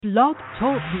Blog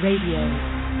Talk Radio.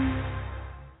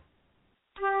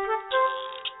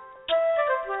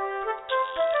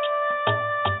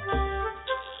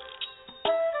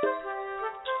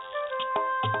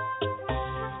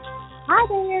 Hi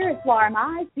there, it's Laura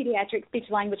Mize, pediatric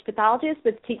speech-language pathologist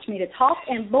with Teach Me to Talk,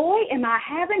 and boy, am I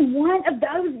having one of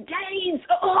those days.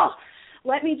 Ugh.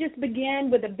 Let me just begin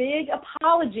with a big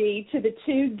apology to the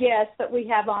two guests that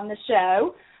we have on the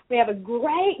show. We have a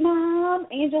great mom.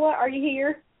 Angela, are you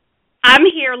here? I'm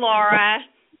here, Laura.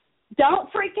 Don't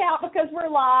freak out because we're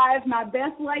live. My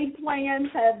best laid plans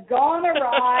have gone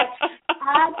awry.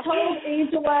 I told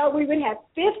Angela we would have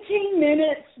 15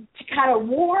 minutes to kind of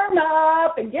warm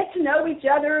up and get to know each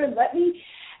other and let me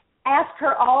ask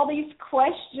her all these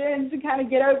questions and kind of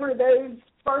get over those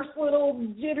first little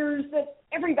jitters that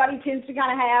everybody tends to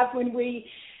kind of have when we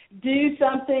do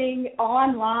something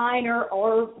online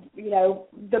or you know,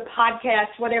 the podcast,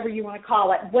 whatever you want to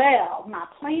call it. Well, my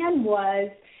plan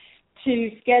was to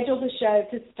schedule the show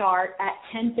to start at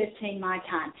 10:15 my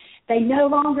time. They no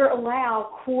longer allow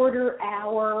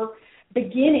quarter-hour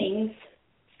beginnings,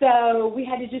 so we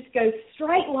had to just go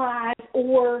straight live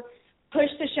or push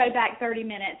the show back 30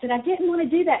 minutes. And I didn't want to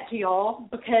do that to y'all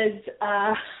because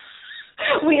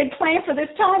we had planned for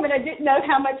this time, and I didn't know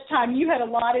how much time you had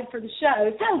allotted for the show.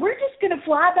 So we're just going to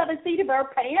fly by the seat of our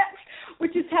pants,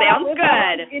 which is how Sounds I live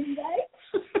good. anyway.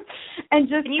 And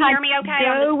just Can you hear me okay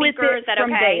on the speaker? Is that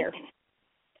okay? There.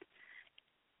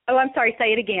 Oh, I'm sorry.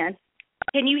 Say it again.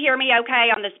 Can you hear me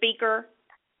okay on the speaker?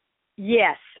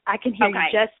 Yes, I can hear you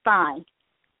just fine.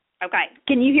 Okay.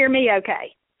 Can you hear me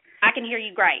okay? I can hear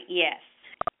you great, yes.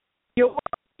 Your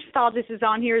pathologist is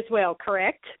on here as well,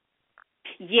 correct?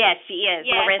 Yes, she is.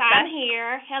 Yes, Marissa. I'm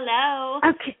here. Hello.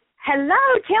 Okay.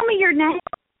 Hello. Tell me your name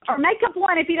or make up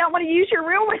one if you don't want to use your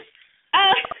real one.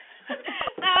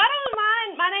 No, I don't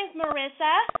mind. My name's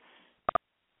Marissa.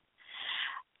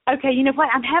 Okay, you know what?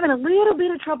 I'm having a little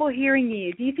bit of trouble hearing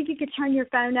you. Do you think you could turn your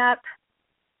phone up?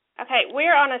 Okay,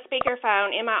 we're on a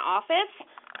speakerphone in my office.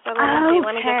 So let me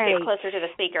just get closer to the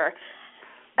speaker.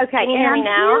 Okay, can you hear me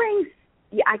now?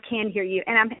 Yeah, I can hear you.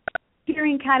 And I'm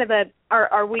hearing kind of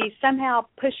are we somehow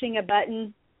pushing a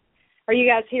button? Are you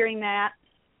guys hearing that?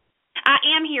 I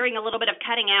am hearing a little bit of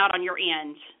cutting out on your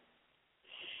end.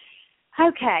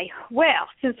 Okay, well,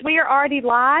 since we are already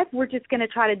live, we're just going to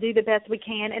try to do the best we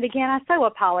can. And again, I so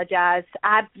apologize.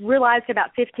 I realized about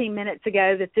 15 minutes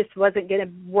ago that this wasn't going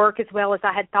to work as well as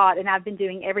I had thought, and I've been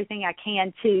doing everything I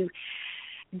can to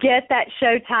get that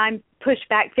show time pushed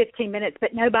back 15 minutes,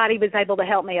 but nobody was able to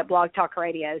help me at Blog Talk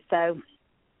Radio. So, again,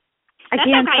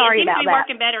 That's okay. sorry it seems about to be that.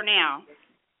 working better now.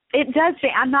 It does.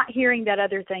 I'm not hearing that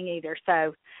other thing either.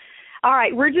 So, all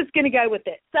right, we're just going to go with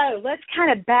it. So let's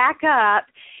kind of back up.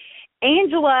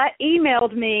 Angela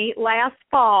emailed me last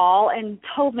fall and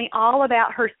told me all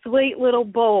about her sweet little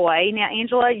boy. Now,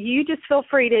 Angela, you just feel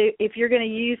free to, if you're going to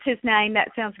use his name, that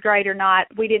sounds great or not.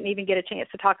 We didn't even get a chance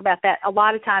to talk about that. A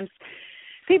lot of times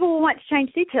people will want to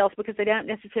change details because they don't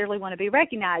necessarily want to be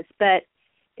recognized. But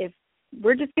if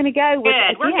we're just going to go with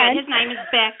it. We're good. His name is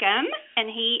Beckham, and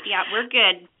we're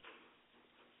good.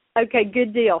 Okay,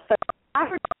 good deal. So I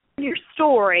heard your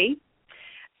story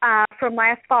from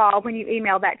last fall when you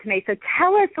emailed that to me. So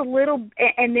tell us a little,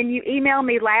 and then you emailed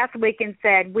me last week and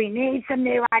said, we need some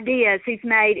new ideas. He's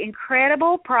made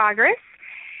incredible progress,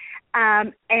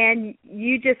 and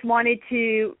you just wanted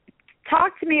to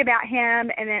talk to me about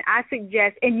him, and then I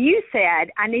suggest, and you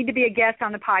said, I need to be a guest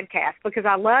on the podcast because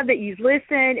I love that you've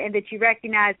listened and that you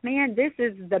recognize, man, this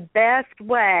is the best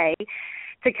way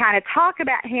to kind of talk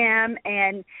about him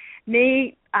and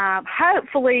me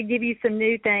hopefully give you some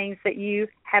new things that you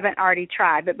haven't already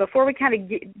tried. But before we kind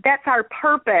of that's our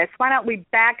purpose, why don't we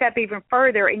back up even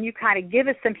further and you kind of give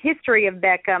us some history of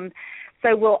Beckham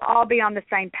so we'll all be on the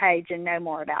same page and know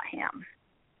more about him.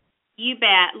 You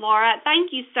bet. Laura, thank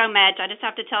you so much. I just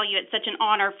have to tell you it's such an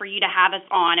honor for you to have us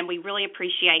on, and we really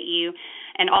appreciate you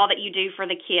and all that you do for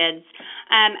the kids.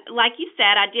 Like you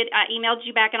said, I emailed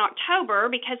you back in October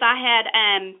because I had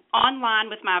online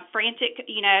with my frantic,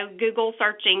 Google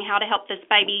searching how to help this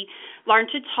baby learn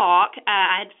to talk,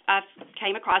 I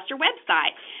came across your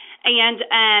website. And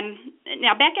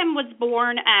now Beckham was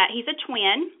born, he's a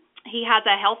twin. He has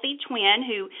a healthy twin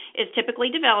who is typically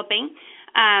developing.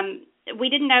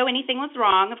 We didn't know anything was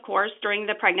wrong, of course. During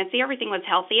the pregnancy, everything was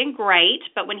healthy and great,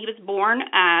 but when he was born,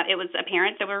 it was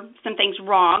apparent there were some things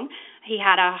wrong. He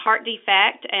had a heart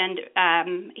defect, and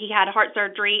he had heart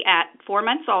surgery at 4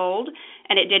 months old,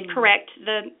 and it did correct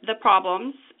the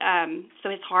problems,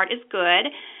 so his heart is good.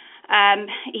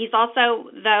 He's also,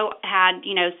 though, had,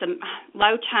 some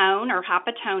low tone or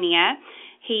hypotonia.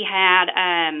 He had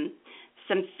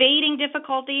some feeding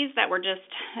difficulties that were just,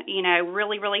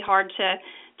 really, really hard to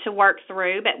work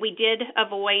through. But we did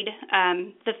avoid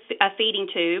a feeding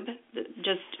tube,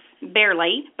 just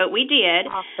barely, but we did.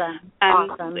 Awesome.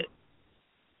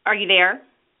 Are you there?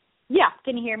 Yeah.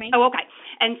 Can you hear me? Oh, okay.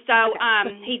 And so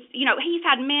he's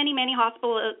had many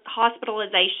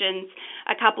hospitalizations,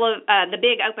 a couple of the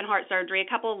big open heart surgery, a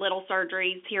couple of little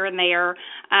surgeries here and there.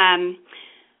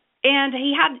 And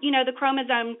he had, the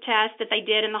chromosome test that they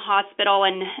did in the hospital,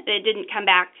 and it didn't come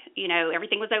back,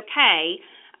 everything was okay.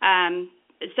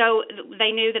 So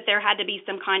they knew that there had to be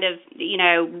some kind of,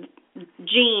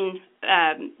 gene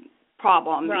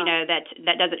problem, right.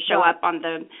 that doesn't show up on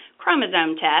the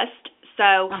chromosome test.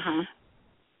 So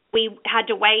we had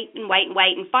to wait, and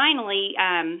finally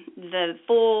the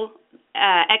full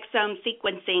exome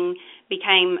sequencing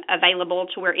became available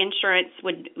to where insurance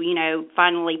would,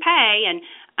 finally pay, and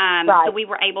so we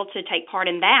were able to take part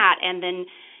in that. And then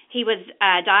he was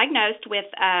diagnosed with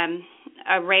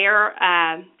a rare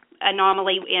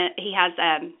anomaly. He has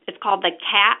it's called the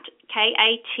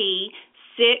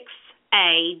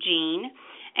KAT6A gene,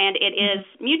 and it is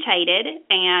mutated,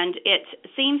 and it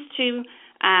seems to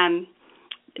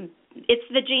it's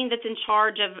the gene that's in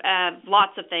charge of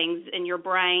lots of things in your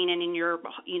brain and in your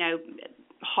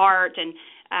heart, and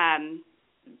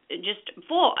just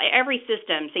every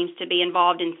system seems to be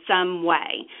involved in some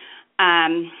way.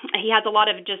 He has a lot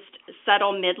of just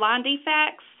subtle midline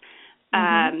defects,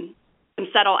 some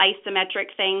subtle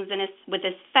asymmetric things with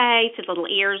his face. His little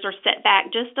ears are set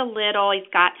back just a little. He's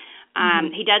got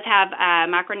he does have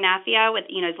micronaphia with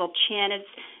his little chin is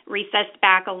recessed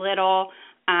back a little.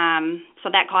 So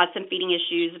that caused some feeding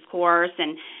issues, of course,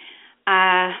 and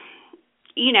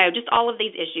just all of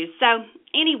these issues. So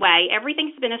anyway,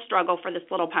 everything's been a struggle for this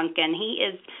little pumpkin.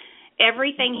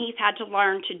 Everything he's had to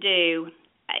learn to do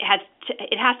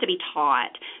it has to be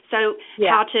taught. So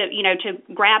how to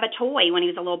grab a toy when he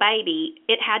was a little baby,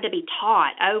 it had to be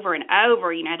taught over and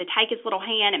over, to take his little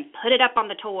hand and put it up on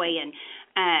the toy and,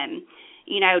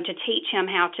 to teach him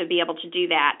how to be able to do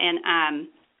that. And,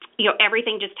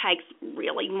 everything just takes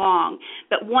really long.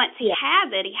 But once he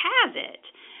has it, he has it.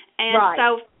 And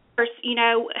so, of course,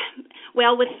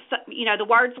 with, the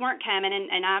words weren't coming,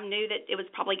 and I knew that it was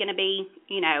probably going to be,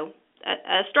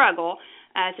 a struggle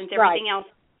since everything else.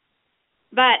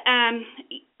 But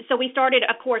so we started,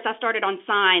 of course, I started on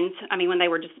signs. I mean, when they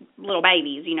were just little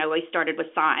babies, we started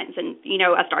with signs. And,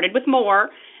 I started with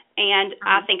more. And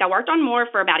I think I worked on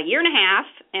more for about a year and a half,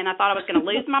 and I thought I was going to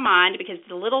lose my mind because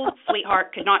the little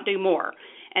sweetheart could not do more.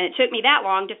 And it took me that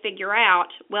long to figure out,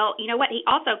 well, you know what, he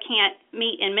also can't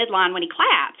meet in midline when he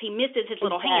claps. He misses his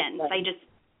little hands. They just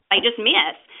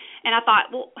miss. And I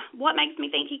thought, well, what makes me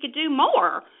think he could do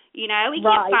more? He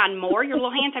can't find more. Your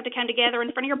little hands have to come together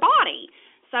in front of your body.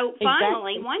 So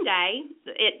finally, one day,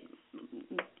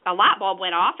 a light bulb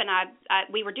went off, and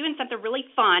we were doing something really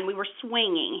fun. We were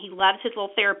swinging. He loves his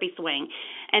little therapy swing.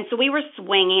 And so we were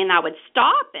swinging, and I would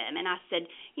stop him, and I said,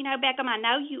 Beckham, I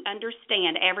know you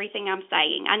understand everything I'm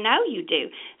saying. I know you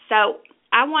do. So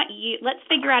I want you, let's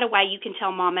figure out a way you can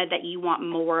tell Mama that you want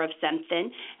more of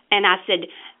something. And I said,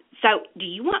 so do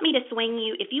you want me to swing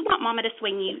you? If you want Mama to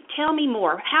swing you, tell me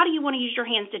more. How do you want to use your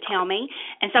hands to tell me?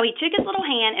 And so he took his little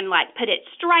hand and, put it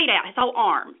straight out, his whole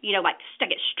arm,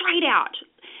 stuck it straight out.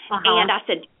 And I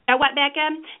said, you know what, Becca?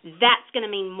 That's going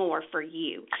to mean more for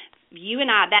you. You and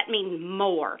I, that means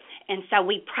more. And so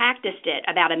we practiced it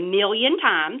about 1 million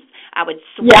times. I would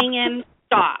swing him,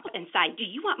 stop, and say, do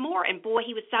you want more? And, boy,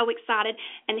 he was so excited.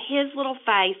 And his little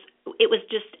face, it was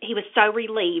just, he was so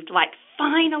relieved,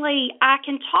 finally I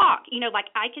can talk,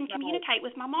 I can communicate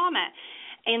with my mama.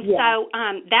 And so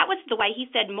that was the way he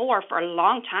said more for a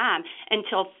long time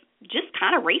until just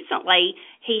kind of recently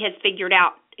he has figured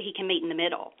out he can meet in the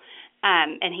middle.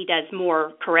 And he does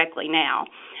more correctly now.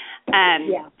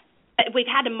 We've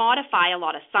had to modify a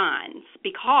lot of signs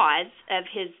because of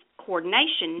his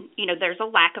coordination. There's a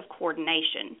lack of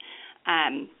coordination.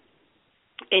 And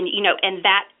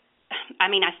that, I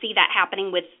see that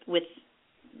happening with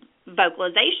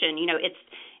vocalization. It's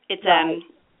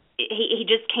he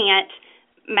just can't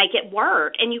make it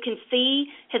work. And you can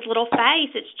see his little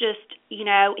face. It's just, he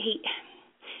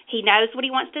knows what he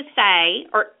wants to say,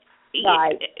 or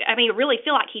really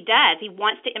feel like he does. He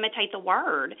wants to imitate the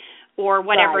word or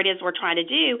whatever it is we're trying to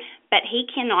do, but he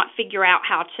cannot figure out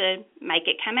how to make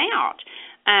it come out.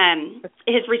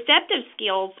 His receptive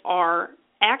skills are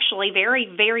actually very,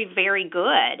 very, very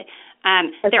good.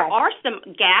 There are some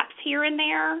gaps here and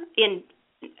there in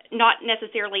not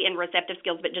necessarily in receptive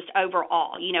skills, but just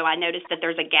overall. I noticed that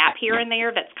there's a gap here and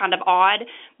there that's kind of odd,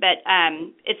 but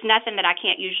it's nothing that I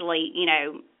can't usually,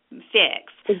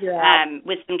 fix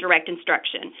with some direct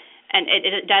instruction. And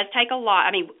it does take a lot.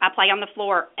 I mean, I play on the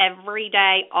floor every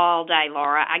day, all day,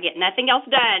 Laura. I get nothing else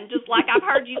done, just like I've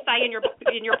heard you say in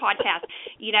your podcast.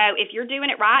 You know, if you're doing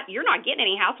it right, you're not getting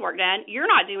any housework done. You're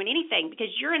not doing anything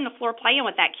because you're in the floor playing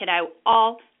with that kiddo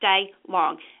all day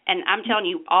long. And I'm telling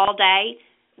you, all day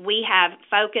we have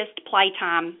focused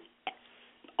playtime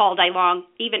all day long,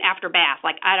 even after bath.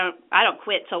 Like I don't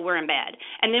quit till we're in bed.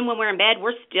 And then when we're in bed,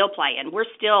 we're still playing. We're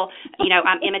still,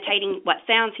 I'm imitating what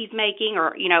sounds he's making,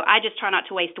 or, I just try not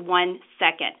to waste 1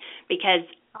 second because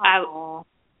I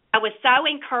was so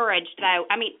encouraged though.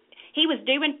 I mean, he was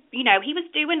doing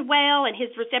well and his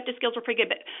receptive skills were pretty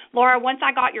good. But Laura, once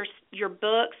I got your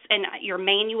books and your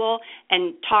manual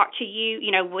and talked to you,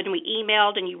 when we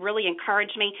emailed and you really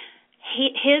encouraged me,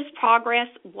 his progress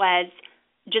was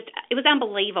it was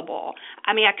unbelievable.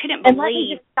 I mean, I couldn't believe. And let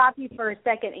me just stop you for a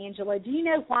second, Angela. Do you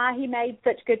know why he made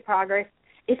such good progress?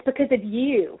 It's because of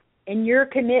you and your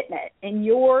commitment and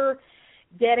your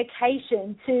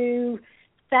dedication to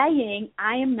saying,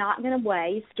 I am not going to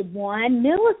waste 1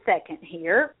 millisecond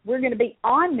here. We're going to be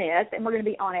on this, and we're going to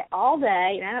be on it all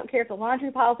day. And I don't care if the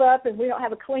laundry piles up and we don't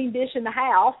have a clean dish in the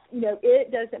house.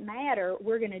 It doesn't matter.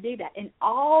 We're going to do that. And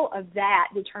all of that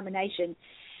determination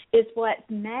is what's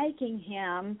making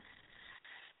him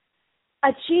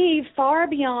achieve far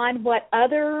beyond what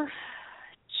other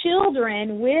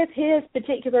children with his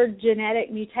particular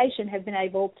genetic mutation have been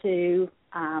able to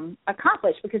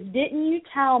accomplish. Because didn't you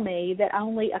tell me that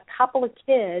only a couple of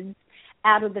kids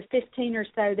out of the 15 or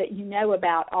so that you know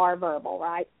about are verbal,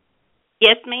 right?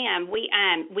 Yes, ma'am. We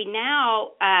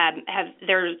now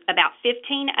there's about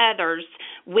 15 others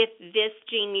with this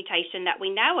gene mutation that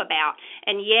we know about,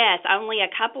 and yes, only a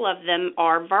couple of them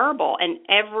are verbal, and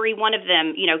every one of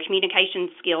them, communication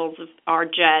skills are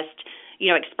just,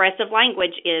 expressive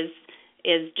language is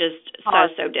just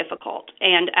so difficult,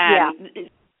 and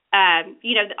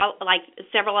like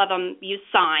several of them use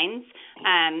signs.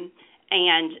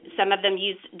 And some of them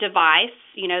use device,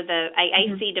 the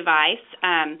AAC device.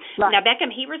 Right. Now,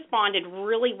 Beckham, he responded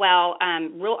really well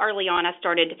real early on. I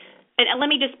started, and let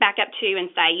me just back up, too, and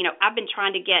say, I've been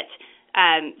trying to get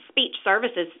speech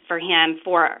services for him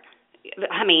for,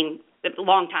 a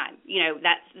long time.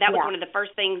 That was one of the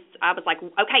first things I was like,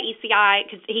 okay, ECI,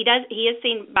 because he is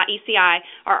seen by ECI,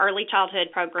 our early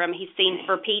childhood program. He's seen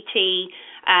for PT,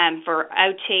 for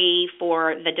OT,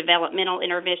 for the developmental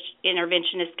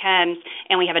interventionist comes,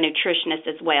 and we have a nutritionist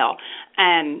as well.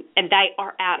 And they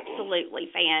are absolutely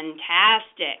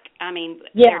fantastic.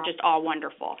 They're just all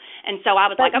wonderful. And so I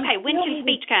was like, okay, when can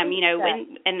speech come?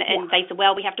 And they said,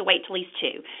 well, we have to wait till he's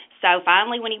 2. So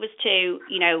finally, when he was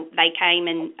 2, they came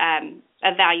and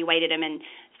evaluated him and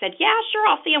said, yeah, sure,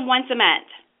 I'll see him once a month.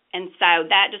 And so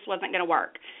that just wasn't going to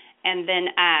work. And then,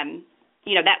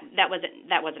 that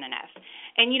wasn't enough.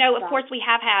 And, of course, we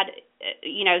have had,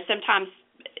 sometimes,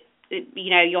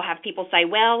 you'll have people say,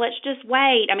 well, let's just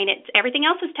wait. Everything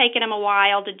else has taken him a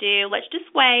while to do. Let's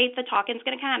just wait. The talking's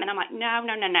going to come. And I'm like, no.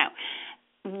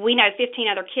 We know 15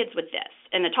 other kids with this,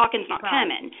 and the talking's not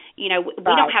coming. We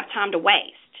don't have time to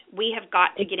waste. We have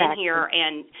got to get in here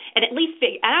and at least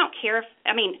I don't care if,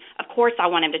 of course I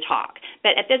want him to talk,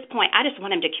 but at this point I just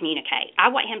want him to communicate.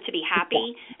 I want him to be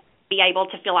happy, be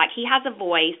able to feel like he has a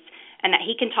voice and that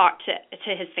he can talk to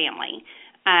his family.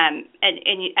 And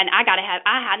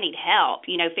I need help,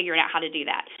 figuring out how to do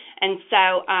that. And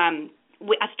so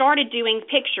I started doing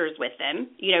pictures with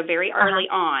him, very early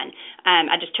on.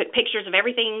 I just took pictures of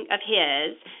everything of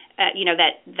his,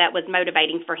 that was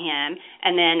motivating for him,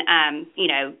 and then,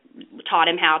 taught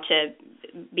him how to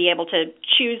be able to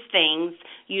choose things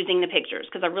using the pictures,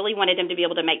 because I really wanted him to be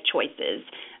able to make choices.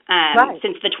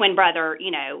 Since the twin brother,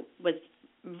 was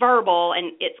verbal,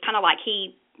 and it's kind of like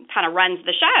he kind of runs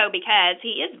the show because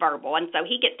he is verbal, and so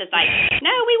he gets to say,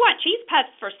 no, we want cheese puffs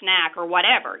for snack or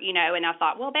whatever, and I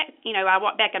thought, well, I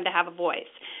want Beckham to have a voice.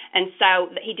 And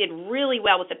so he did really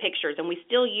well with the pictures, and we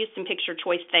still use some picture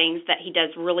choice things that he does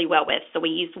really well with. So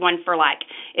we used one for, like,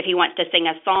 if he wants to sing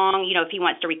a song, if he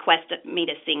wants to request me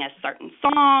to sing a certain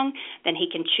song, then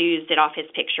he can choose it off his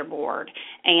picture board.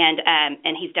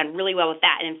 And he's done really well with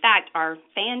that. And in fact, our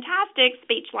fantastic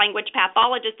speech language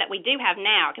pathologist that we do have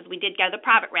now, because we did go the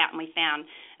private route and we found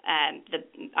the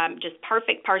just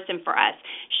perfect person for us.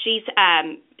 She's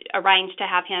arranged to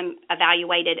have him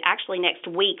evaluated actually next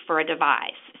week for a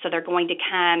device. So they're going to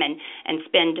come and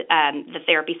spend the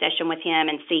therapy session with him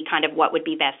and see kind of what would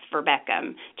be best for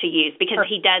Beckham to use, because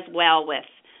he does well with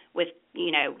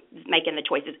making the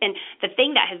choices. And the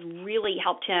thing that has really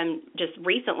helped him just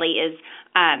recently is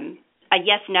a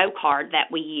yes/no card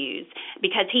that we use,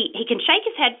 because he can shake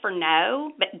his head for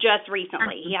no, but just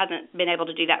recently. He hasn't been able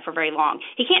to do that for very long.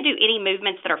 He can't do any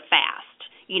movements that are fast.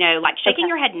 Like shaking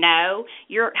your head no,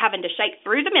 you're having to shake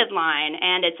through the midline,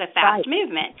 and it's a fast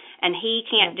movement, and he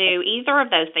can't do either of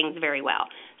those things very well.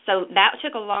 So that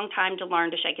took a long time to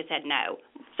learn to shake his head no.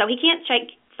 So he can't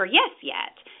shake for yes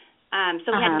yet.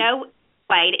 So we had no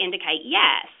way to indicate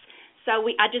yes. So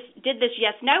I just did this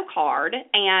yes/no card,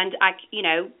 and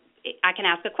I can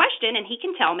ask a question, and he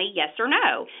can tell me yes or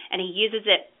no, and he uses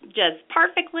it just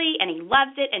perfectly, and he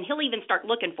loves it, and he'll even start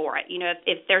looking for it.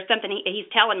 If there's something he's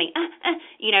telling me,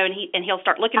 and he'll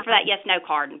start looking for that yes/no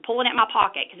card and pulling it in my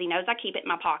pocket because he knows I keep it in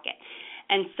my pocket.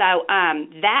 And so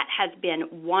that has been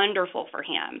wonderful for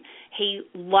him. He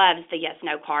loves the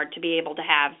yes/no card, to be able to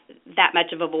have that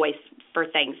much of a voice for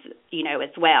things,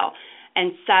 as well.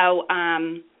 And so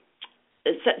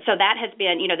so that has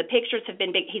been, the pictures have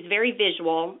been big. He's very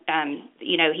visual.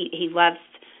 He loves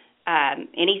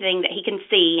anything that he can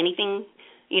see, anything,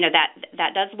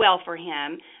 that does well for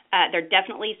him. There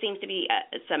definitely seems to be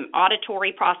some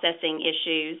auditory processing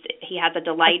issues. He has a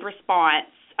delayed response.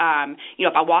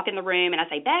 If I walk in the room and I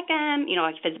say, Beckham,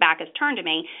 if his back is turned to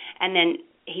me, and then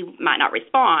he might not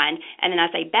respond, and then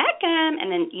I say, Beckham, and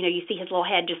then, you see his little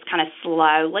head just kind of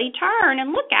slowly turn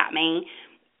and look at me,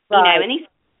 and he's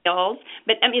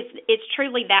but it's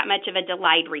truly that much of a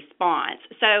delayed response.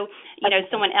 So,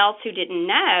 someone else who didn't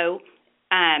know,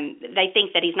 they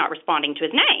think that he's not responding to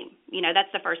his name.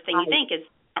 That's the first thing you think, is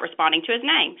not responding to his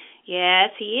name.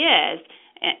 Yes, he is.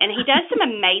 And he does some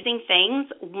amazing things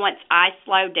once I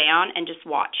slow down and just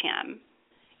watch him,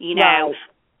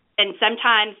 And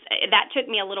sometimes that took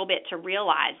me a little bit to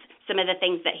realize some of the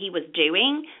things that he was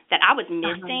doing that I was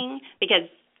missing because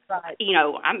I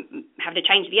have to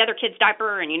change the other kid's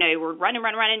diaper, and, we're running,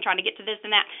 trying to get to this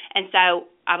and that. And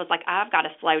so I was like, I've got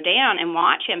to slow down and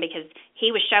watch him, because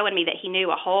he was showing me that he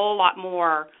knew a whole lot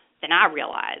more than I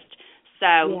realized.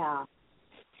 So,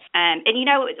 and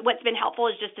what's been helpful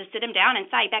is just to sit him down and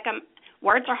say, Beckham,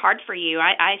 words are hard for you.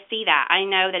 I see that. I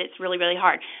know that it's really, really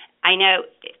hard. I know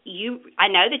that you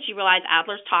realize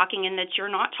Adler's talking and that you're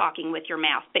not talking with your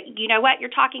mouth. But you know what?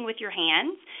 You're talking with your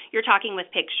hands. You're talking with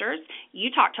pictures. You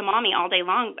talk to Mommy all day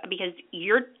long because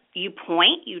you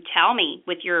point, you tell me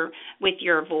with your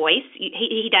voice.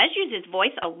 He does use his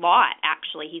voice a lot,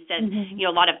 actually. He says,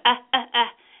 a lot of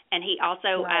and he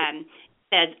also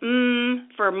says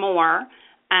for more.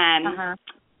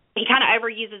 He kind of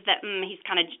overuses that he's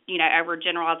kind of,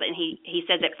 overgeneralized, and he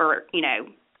says it for,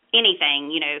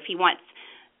 anything. If he wants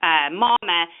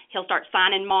mama, he'll start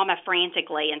signing mama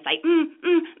frantically and say,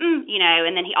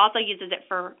 and then he also uses it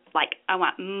for, like, I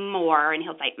want more, and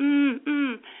he'll say,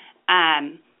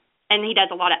 and he does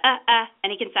a lot of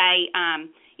and he can say,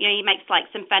 he makes, like,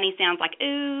 some funny sounds like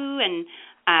ooh, and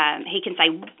he can say,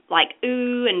 like,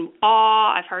 ooh and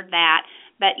aw. I've heard that.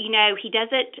 But, he does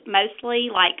it mostly,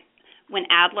 like, when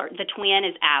Adler, the twin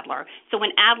is Adler. So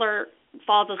when Adler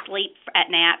falls asleep at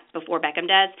nap before Beckham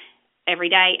does every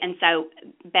day, and so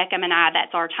Beckham and I,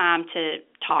 that's our time to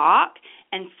talk.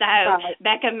 And so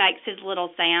Beckham makes his little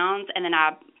sounds, and then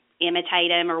I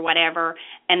imitate him or whatever,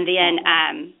 and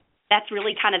then that's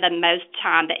really kind of the most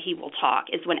time that he will talk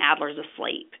is when Adler's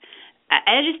asleep.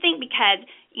 I just think because,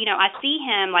 I see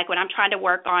him, like, when I'm trying to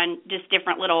work on just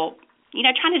different little,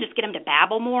 trying to just get him to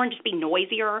babble more and just be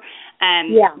noisier.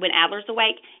 When Adler's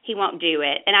awake, he won't do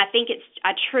it. And I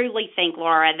truly think,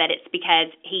 Laura, that it's because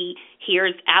he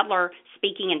hears Adler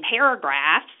speaking in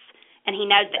paragraphs, and he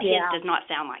knows that his does not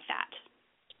sound like that.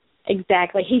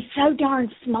 Exactly. He's so darn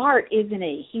smart, isn't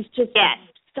he? He's just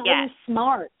so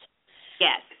smart.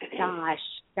 Yes.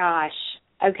 Gosh.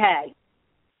 Okay.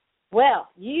 Well,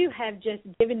 you have just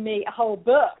given me a whole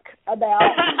book about...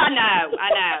 I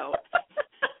know.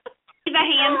 He's a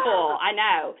handful, I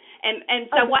know, and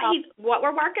so what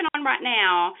we're working on right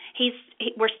now,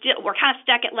 we're kind of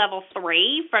stuck at level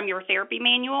 3 from your therapy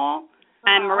manual.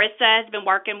 Marissa has been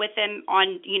working with him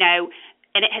on,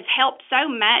 and it has helped so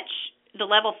much. The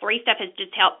level 3 stuff has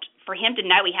just helped for him to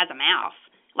know he has a mouth.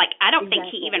 Like, I don't think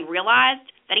he even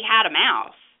realized that he had a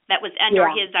mouth that was under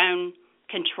his own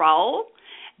control.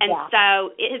 And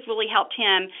so it has really helped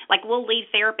him. Like, we'll leave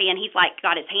therapy, and he's, like,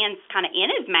 got his hands kind of in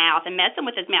his mouth and messing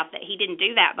with his mouth that he didn't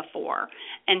do that before.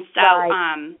 And so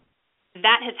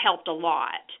that has helped a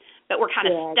lot. But we're kind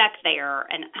of stuck there,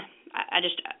 and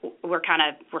we're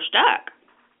stuck.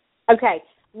 Okay,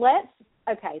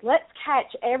 let's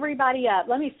catch everybody up.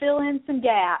 Let me fill in some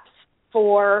gaps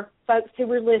for folks who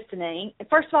were listening.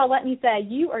 First of all, let me say,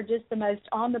 you are just the most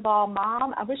on-the-ball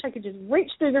mom. I wish I could just reach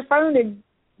through the phone and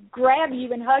grab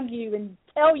you and hug you and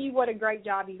tell you what a great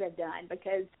job you have done,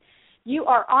 because You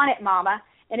are on it, Mama.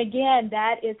 And again,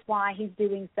 that is why he's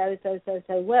doing so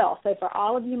well. So for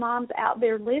all of you moms out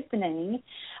there listening,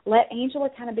 let Angela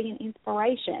kind of be an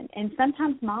inspiration. And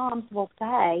sometimes moms will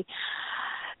say,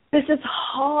 this is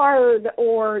hard,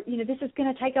 or, this is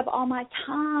going to take up all my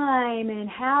time, and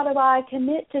how do I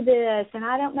commit to this, and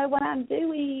I don't know what I'm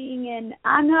doing, and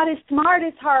I'm not as smart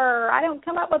as her. I don't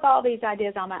come up with all these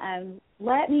ideas on my own.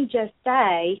 Let me just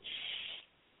say,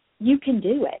 you can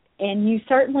do it. And you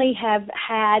certainly have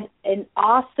had an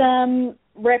awesome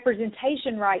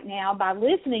representation right now by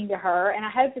listening to her, and I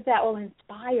hope that will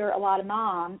inspire a lot of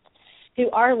moms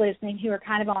who are listening, who are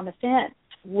kind of on the fence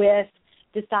with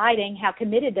deciding how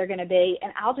committed they're going to be.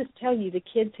 And I'll just tell you, the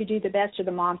kids who do the best are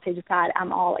the moms who decide,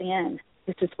 I'm all in.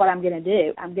 This is what I'm going to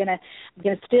do. I'm going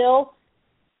to still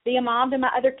be a mom to my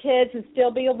other kids and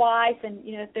still be a wife, and,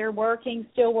 if they're working,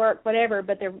 still work, whatever,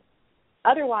 but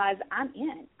otherwise, I'm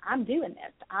in. I'm doing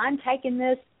this. I'm taking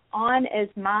this on as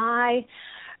my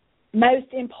most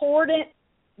important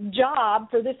job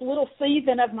for this little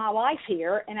season of my life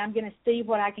here, and I'm going to see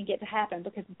what I can get to happen,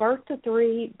 because birth to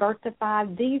 3, birth to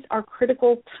 5, these are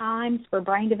critical times for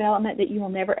brain development that you will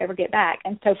never, ever get back.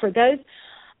 And so for those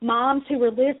moms who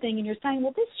are listening and you're saying,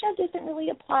 well, this show doesn't really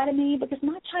apply to me because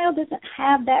my child doesn't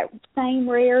have that same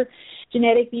rare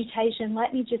genetic mutation,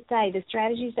 let me just say the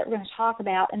strategies that we're going to talk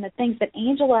about and the things that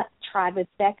Angela tried with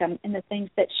Beckham and the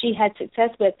things that she had success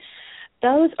with,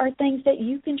 those are things that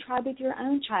you can try with your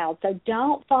own child. So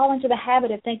don't fall into the habit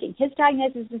of thinking his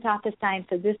diagnosis is not the same,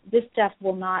 so this stuff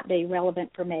will not be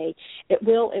relevant for me. It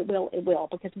will,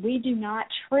 because we do not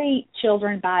treat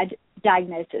children by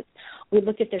diagnosis. We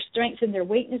look at their strengths and their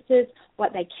weaknesses,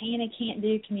 what they can and can't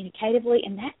do communicatively,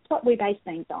 and that's what we base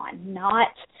things on, not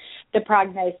the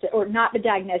prognosis, or not the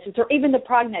diagnosis, or even the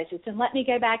prognosis. And let me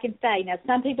go back and say, now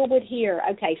some people would hear,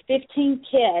 okay, 15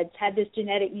 kids had this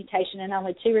genetic mutation and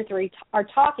only 2 or 3 are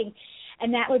talking,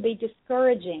 and that would be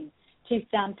discouraging to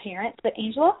some parents. But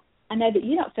Angela, I know that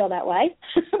you don't feel that way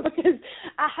because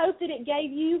I hope that it gave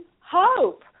you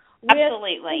hope.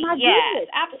 Absolutely. Yes,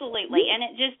 absolutely. And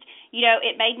it just,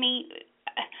 it made me,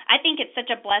 I think it's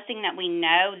such a blessing that we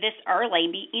know this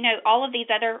early. All of these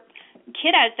other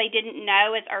kiddos, they didn't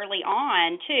know as early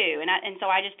on, too. And so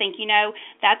I just think,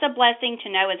 that's a blessing to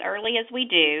know as early as we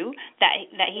do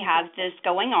that he has this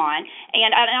going on.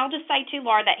 And I'll just say, too,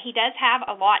 Laura, that he does have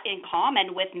a lot in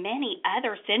common with many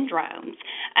other syndromes.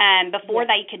 Before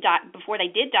they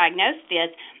did diagnose this,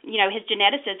 his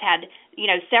geneticist had,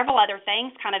 several other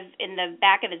things kind of in the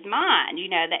back of his mind,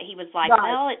 that he was like,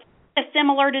 well, it's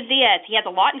similar to this. He has a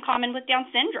lot in common with Down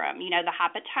syndrome, the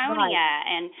hypotonia.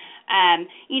 And,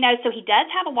 so he does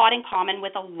have a lot in common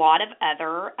with a lot of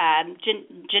other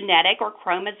genetic or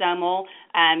chromosomal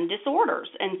disorders.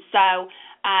 And so,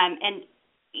 and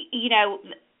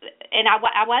I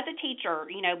was a teacher,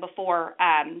 before,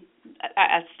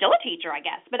 still a teacher, I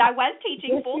guess, but I was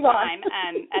teaching full-time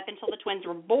up until the twins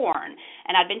were born,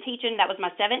 and I'd been teaching, that was my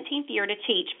 17th year to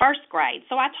teach first grade,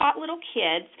 so I taught little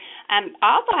kids. I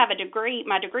also have a degree,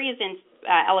 my degree is in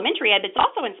elementary ed, but it's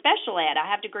also in special ed. I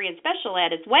have a degree in special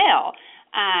ed as well.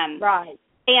 Right.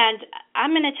 And I'm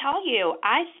going to tell you,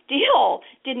 I still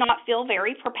did not feel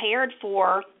very prepared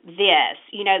for this.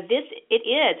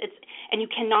 It's and you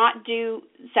cannot do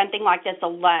something like this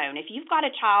alone. If you've got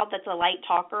a child that's a late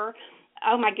talker,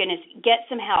 oh my goodness, get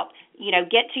some help.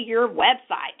 Get to your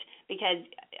website, because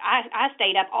I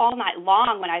stayed up all night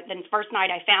long the first night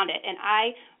I found it, and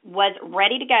I was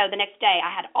ready to go the next day.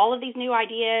 I had all of these new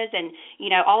ideas and,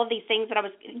 all of these things that I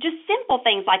was, just simple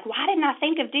things like, why didn't I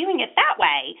think of doing it that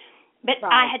way? But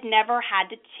I had never had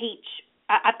to teach.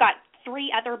 I've got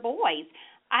 3 other boys.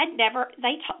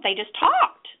 They just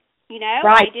talked,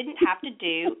 Right. I didn't have to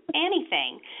do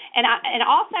anything. And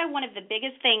also one of the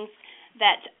biggest things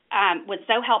that was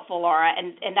so helpful, Laura,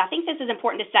 and I think this is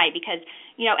important to say because,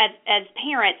 as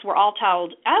parents, we're all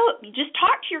told, oh, you just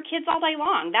talk to your kids all day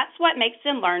long. That's what makes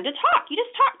them learn to talk. You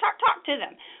just talk to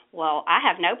them. Well, I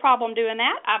have no problem doing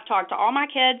that. I've talked to all my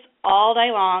kids all day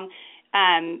long.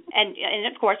 And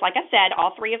of course, like I said,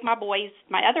 all 3 of my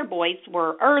other boys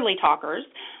were early talkers.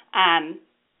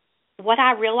 What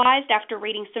I realized after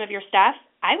reading some of your stuff,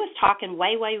 I was talking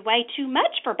way, way, way too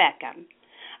much for Beckham.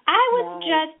 I was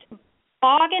just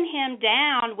bogging him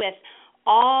down with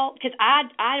because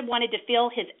I wanted to fill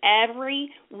his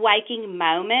every waking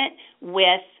moment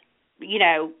with,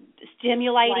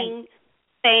 stimulating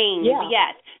things. Yeah.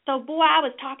 Yes. So, boy, I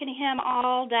was talking to him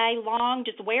all day long,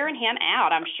 just wearing him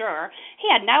out, I'm sure. He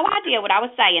had no idea what I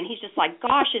was saying. He's just like,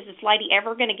 gosh, is this lady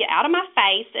ever going to get out of my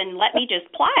face and let me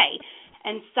just play?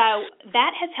 And so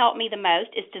that has helped me the most,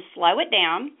 is to slow it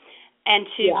down and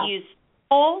to use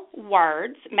simple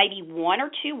words, maybe one or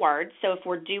two words. So if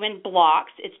we're doing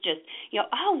blocks, it's just,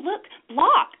 oh, look,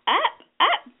 block,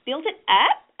 up, build it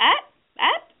up,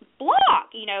 block,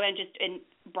 and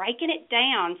breaking it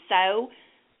down so,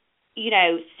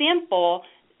 simple,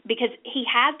 because he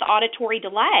has the auditory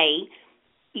delay,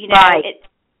 right.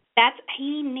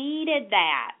 He needed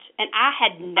that, and I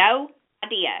had no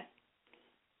idea.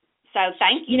 So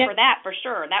thank you for that, for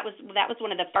sure. That was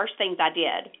one of the first things I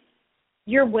did.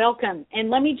 You're welcome. And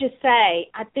let me just say,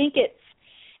 I think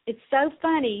it's so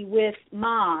funny with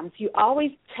moms. You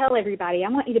always tell everybody, I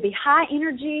want you to be high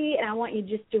energy, and I want you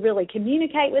just to really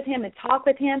communicate with him and talk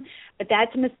with him. But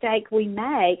that's a mistake we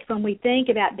make when we think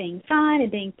about being fun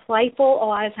and being playful. A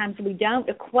lot of times we don't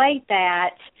equate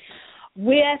that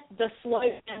with the slow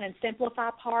down and simplify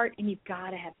part, and you've got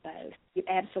to have both. You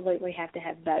absolutely have to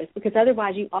have both, because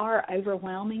otherwise you are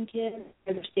overwhelming kids,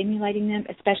 overstimulating them,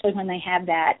 especially when they have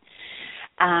that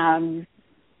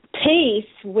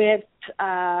piece with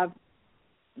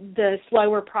the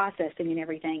slower processing and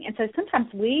everything. And so sometimes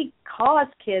we cause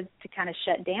kids to kind of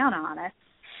shut down on us.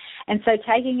 And so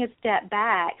taking a step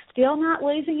back, still not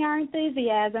losing our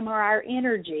enthusiasm or our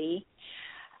energy,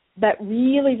 but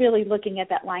really, really looking at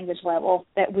that language level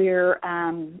that we're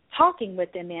talking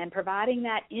with them in, providing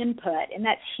that input, and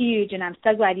that's huge, and I'm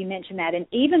so glad you mentioned that. And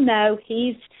even though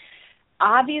he's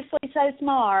obviously so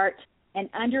smart and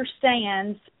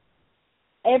understands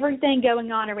everything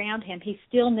going on around him, he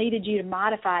still needed you to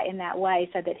modify in that way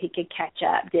so that he could catch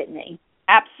up, didn't he?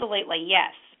 Absolutely,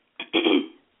 yes.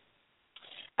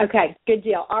 Okay, good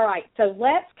deal. All right, so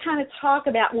let's kind of talk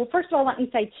about, well, first of all, let me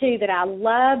say, too, that I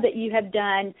love that you have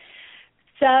done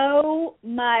so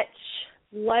much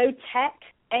low-tech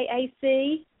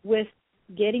AAC with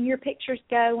getting your pictures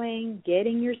going,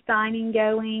 getting your signing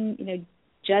going,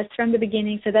 just from the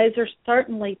beginning. So those are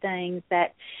certainly things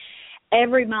that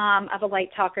every mom of a late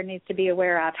talker needs to be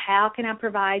aware of. How can I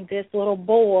provide this little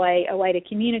boy a way to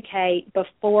communicate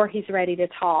before he's ready to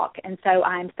talk? And so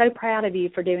I'm so proud of you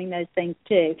for doing those things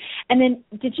too. And then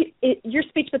your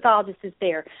speech pathologist is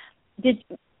there.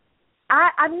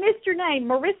 I missed your name,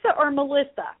 Marissa or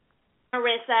Melissa?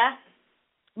 Marissa.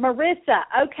 Marissa.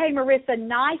 Okay, Marissa,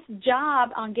 nice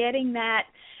job on getting that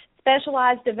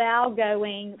specialized eval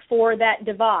going for that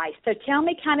device. So tell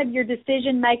me kind of your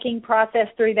decision-making process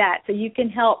through that so you can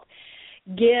help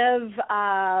give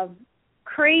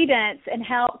credence and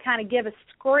help kind of give a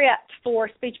script for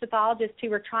speech pathologists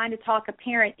who are trying to talk a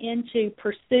parent into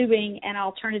pursuing an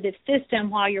alternative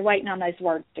system while you're waiting on those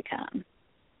words to come.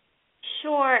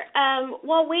 Sure.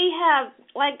 Well, we have,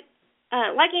 like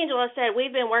Angela said,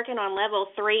 we've been working on level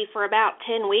 3 for about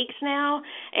 10 weeks now.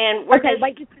 And we're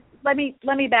Let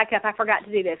me back up. I forgot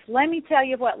to do this. Let me tell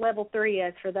you what level 3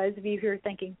 is for those of you who are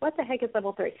thinking, what the heck is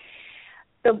level 3?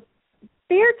 So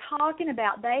they're talking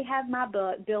about, they have my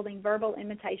book, Building Verbal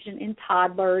Imitation in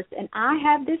Toddlers, and I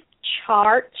have this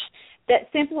chart that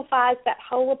simplifies that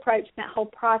whole approach, that whole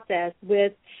process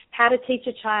with how to teach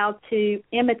a child to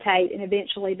imitate and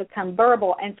eventually become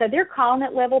verbal. And so they're calling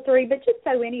it level 3, but just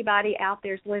so anybody out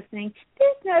there's listening,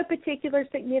 there's no particular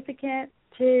significance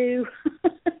to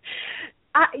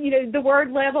the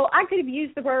word level. I could have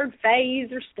used the word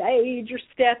phase or stage or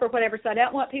step or whatever, so I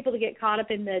don't want people to get caught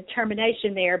up in the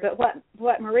termination there. But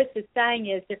what Marissa's saying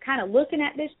is they're kind of looking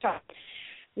at this chart.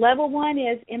 Level 1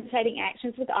 is imitating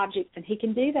actions with objects, and he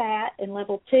can do that. And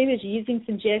level 2 is using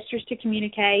some gestures to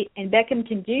communicate, and Beckham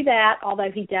can do that,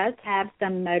 although he does have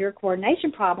some motor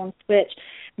coordination problems, which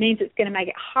means it's going to make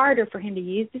it harder for him to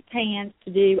use his hands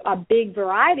to do a big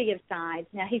variety of signs.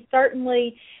 Now, he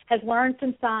certainly has learned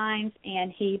some signs,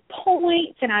 and he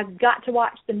points, and I've got to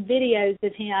watch some videos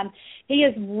of him. He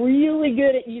is really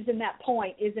good at using that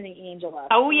point, isn't he, Angela?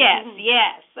 Oh, yes,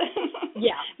 yes.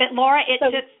 Yeah. But, Laura, it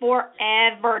took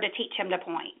forever to teach him to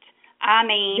point. I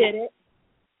mean. Did it?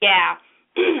 Yeah.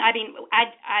 I mean,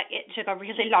 it took a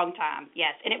really long time,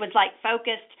 yes. And it was like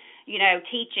focused,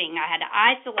 teaching. I had to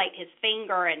isolate his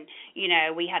finger, and,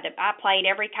 I played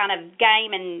every kind of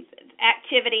game and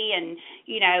activity and,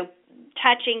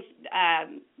 touching,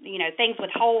 things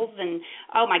with holes, and,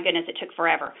 oh, my goodness, it took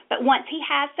forever. But once he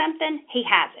has something, he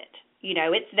has it.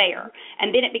 It's there.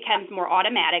 And then it becomes more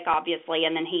automatic, obviously,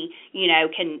 and then he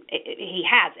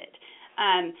has it.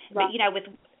 But,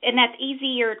 and that's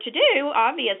easier to do,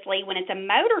 obviously, when it's a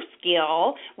motor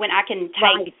skill, when I can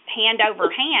take hand over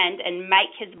hand and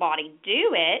make his body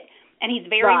do it, and he's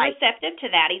very receptive to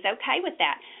that. He's okay with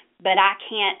that. But I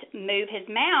can't move his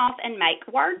mouth and make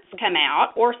words come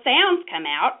out or sounds come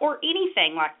out or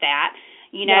anything like that,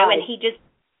 and he just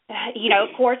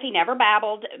of course, he never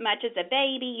babbled much as a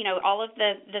baby. All of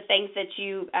the things that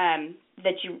you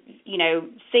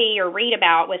see or read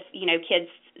about with kids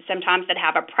sometimes that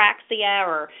have apraxia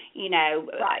or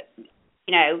right.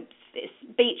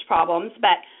 Speech problems.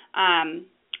 But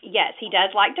yes, he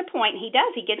does like to point. He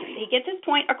does. He gets his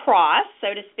point across,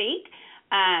 so to speak.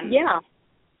 Yeah.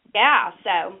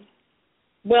 So.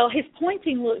 Well, his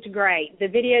pointing looked great. The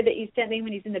video that you sent me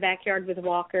when he's in the backyard with a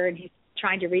walker and he's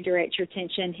trying to redirect your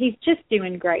attention, he's just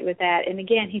doing great with that. And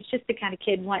again, he's just the kind of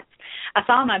kid, once I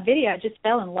saw my video, I just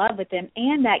fell in love with him.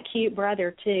 And that cute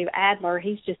brother too, Adler,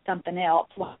 he's just something else.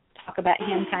 We'll talk about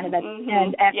him kind of at the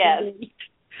end after we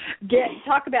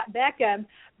talk about Beckham.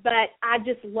 But I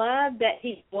just love that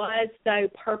he was so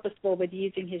purposeful with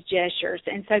using his gestures.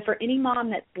 And so for any mom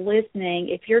that's listening,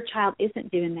 if your child isn't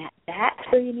doing that,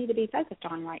 that's where you need to be focused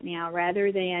on right now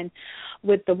rather than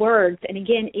with the words. And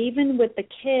again, even with the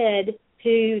kid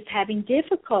who's having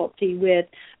difficulty with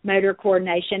motor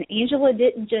coordination, Angela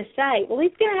didn't just say, well,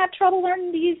 he's going to have trouble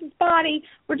learning to use his body.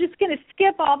 We're just going to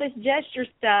skip all this gesture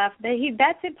stuff.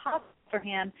 That's impossible for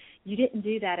him. You didn't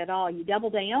do that at all. You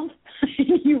doubled down,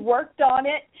 you worked on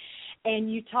it,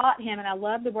 and you taught him. And I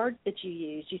love the words that you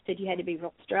used. You said you had to be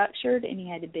real structured and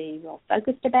you had to be real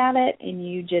focused about it, and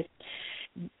you just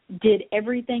did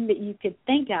everything that you could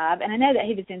think of. And I know that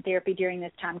he was in therapy during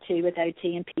this time too with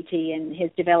OT and PT and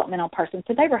his developmental person,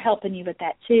 so they were helping you with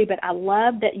that too. But I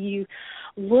love that you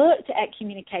looked at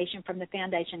communication from the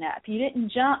foundation up. You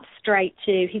didn't jump straight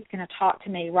to, he's going to talk to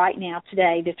me right now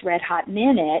today, this red hot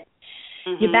minute.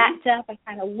 You backed up and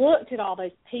kind of looked at all those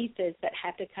pieces that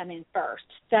have to come in first.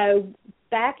 So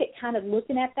back at kind of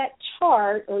looking at that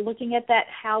chart or looking at that,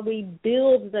 how we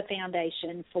build the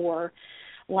foundation for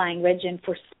language and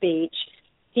for speech,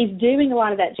 he's doing a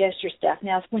lot of that gesture stuff.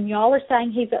 Now, when y'all are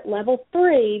saying he's at level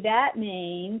 3, that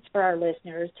means, for our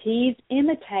listeners, he's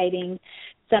imitating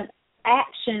some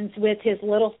actions with his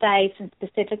little face and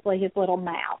specifically his little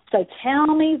mouth. So tell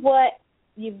me what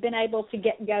you've been able to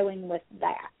get going with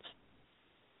that.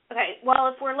 Okay, well,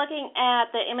 if we're looking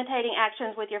at the imitating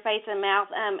actions with your face and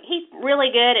mouth, he's really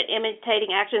good at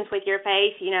imitating actions with your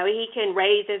face. He can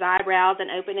raise his eyebrows and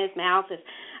open his mouth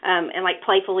and like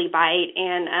playfully bite.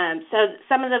 And so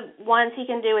some of the ones he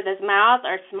can do with his mouth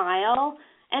are smile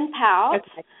and pout.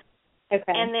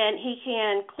 Okay. And then he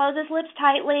can close his lips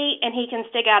tightly and he can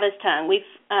stick out his tongue.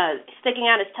 Sticking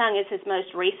out his tongue is his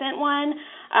most recent one.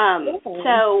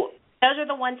 So those are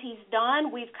the ones he's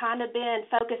done. We've kind of been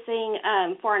focusing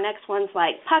for our next ones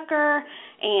like pucker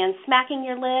and smacking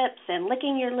your lips and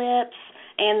licking your lips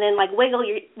and then like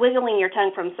wiggling your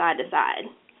tongue from side to side.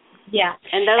 Yeah.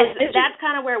 And that's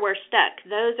kind of where we're stuck.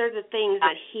 Those are the things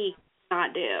that he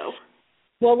cannot do.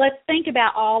 Well, let's think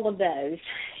about all of those.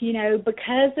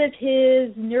 Because of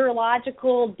his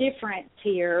neurological difference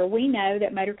here, we know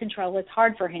that motor control is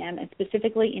hard for him, and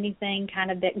specifically anything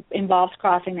kind of that involves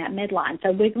crossing that midline.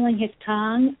 So wiggling his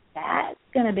tongue, that's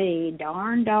going to be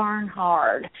darn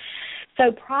hard.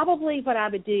 So probably what I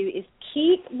would do is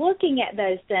keep looking at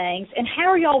those things. And how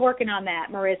are y'all working on that,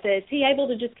 Marissa? Is he able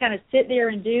to just kind of sit there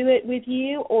and do it with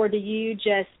you, or do you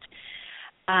just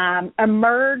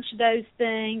emerge those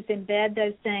things, embed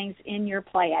those things in your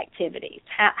play activities?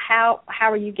 How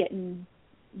are you getting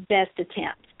best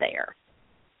attempts there?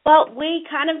 Well, we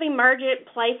kind of emerge it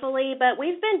playfully, but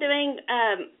we've been doing,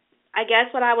 I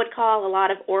guess what I would call a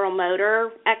lot of oral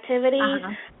motor activities.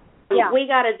 Yeah. We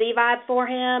got a Z-Vibe for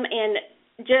him, and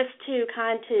just to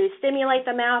kind of stimulate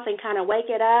the mouth and kind of wake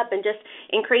it up and just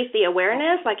increase the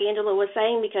awareness, like Angela was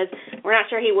saying, because we're not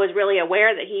sure he was really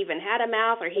aware that he even had a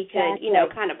mouth or he could,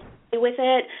 kind of play with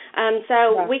it.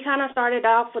 So we kind of started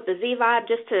off with the Z-Vibe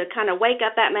just to kind of wake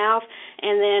up that mouth,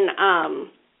 and then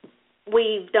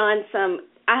we've done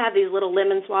I have these little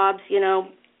lemon swabs,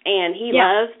 and he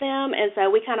loves them, and so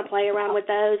we kind of play around with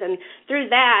those, and through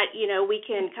that, we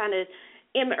can kind of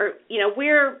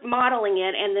we're modeling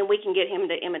it, and then we can get him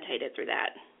to imitate it through that.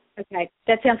 Okay,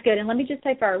 that sounds good. And let me just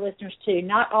say for our listeners, too,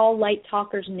 not all late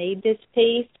talkers need this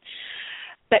piece,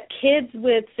 but kids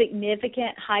with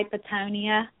significant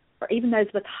hypotonia, or even those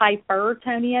with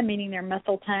hypertonia, meaning their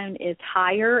muscle tone is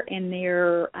higher and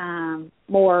they're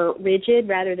more rigid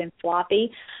rather than floppy,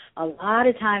 a lot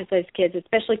of times those kids,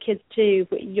 especially kids, too,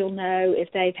 you'll know if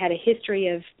they've had a history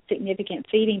of significant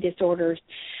feeding disorders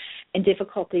and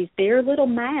difficulties, their little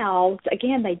mouths,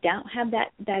 again, they don't have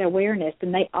that awareness,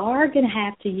 and they are going to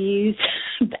have to use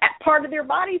that part of their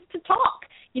bodies to talk.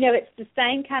 It's the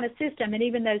same kind of system, and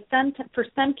even though for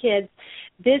some kids,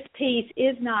 this piece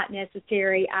is not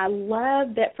necessary, I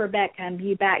love that for Beckham,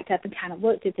 you backed up and kind of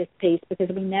looked at this piece, because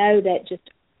we know that just,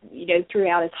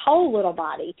 throughout his whole little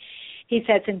body, he's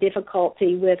had some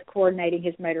difficulty with coordinating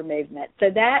his motor movement. So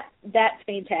that's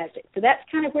fantastic. So that's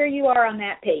kind of where you are on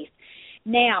that piece.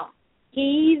 Now,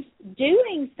 he's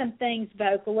doing some things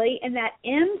vocally, and that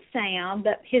M sound,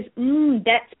 his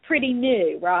that's pretty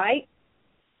new, right?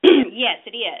 Yes,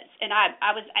 it is. And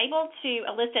I was able to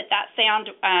elicit that sound,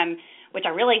 which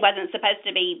I really wasn't supposed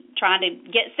to be trying to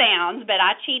get sounds, but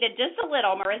I cheated just a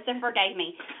little. Marissa forgave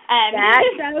me.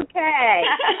 That's okay.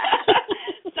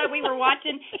 So we were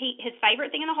watching, his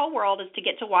favorite thing in the whole world is to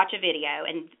get to watch a video,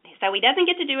 and so he doesn't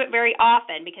get to do it very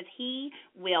often because he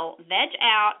will veg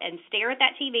out and stare at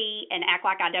that TV and act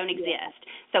like I don't exist.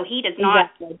 So he does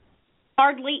not,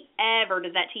 hardly ever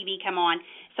does that TV come on.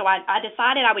 So I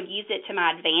decided I would use it to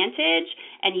my advantage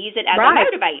and use it as a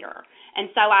motivator. And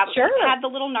so I had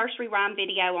the little nursery rhyme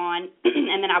video on,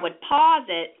 and then I would pause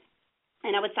it,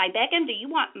 and I would say, Beckham, do you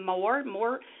want more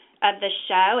of the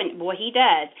show? And, boy, he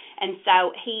does. And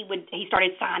so he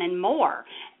started signing more,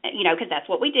 because that's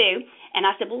what we do. And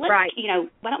I said, well, let's,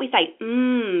 why don't we say,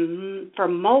 for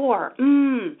more,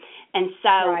 And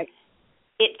so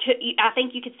it took, I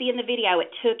think you could see in the video,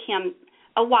 it took him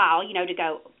a while, to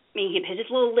go, his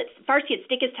little lips, first he'd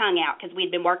stick his tongue out because we'd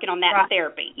been working on that in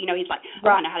therapy. He's like,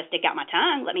 I know how to stick out my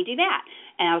tongue. Let me do that.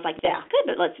 And I was like, that's good,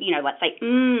 but let's say,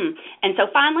 And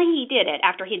so finally he did it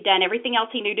after he'd done everything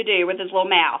else he knew to do with his little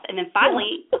mouth. And then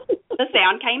finally the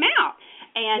sound came out.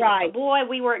 And, boy,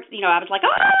 we were, I was like,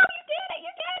 oh, you did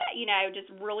it,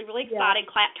 just really, really excited.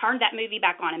 Turned that movie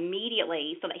back on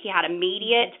immediately so that he had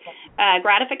immediate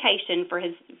gratification for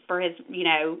his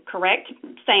correct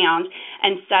sound.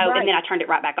 And so, and then I turned it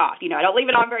right back off. I don't leave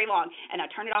it on very long. And I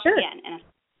turned it off again. And I said,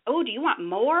 oh, do you want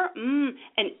more? And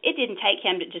it didn't take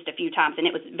him just a few times, and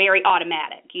it was very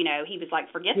automatic. He was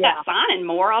like, forget that signing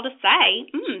more. I'll just say,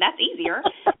 that's easier.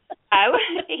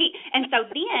 And so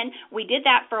then we did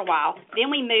that for a while. Then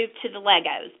we moved to the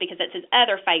Legos because that's his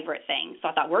other favorite thing. So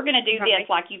I thought, we're going to do this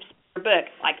like you've seen in your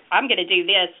book. Like, I'm going to do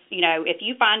this. If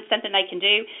you find something they can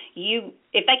do,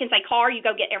 if they can say car, you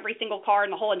go get every single car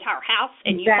in the whole entire house,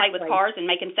 and you play with cars and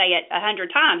make them say it 100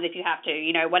 times if you have to,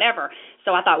 whatever.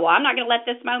 So I thought, well, I'm not going to let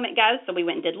this moment go. So we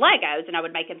went and did Legos, and I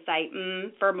would make him say,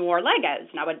 for more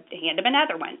Legos, and I would hand him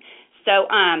another one.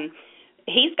 So,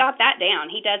 he's got that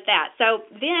down. He does that. So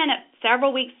then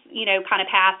several weeks, kind of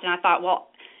passed, and I thought,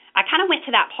 well, I kind of went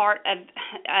to that part of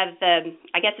the,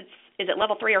 I guess is it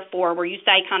level 3 or 4, where you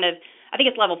say I think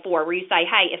it's level 4, where you say,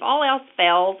 hey, if all else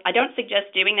fails, I don't suggest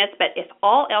doing this, but if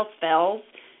all else fails,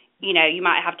 you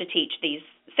might have to teach these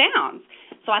sounds.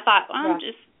 So I thought, well,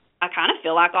 I kind of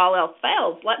feel like all else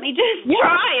fails. Let me just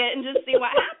try it and just see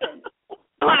what happens.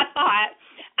 So I thought,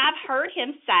 I've heard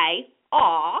him say,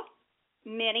 aw,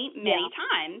 many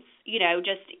times,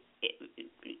 just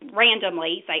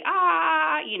randomly say,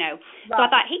 So I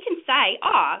thought he can say,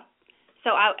 ah. So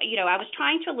I was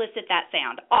trying to elicit that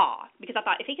sound, ah, because I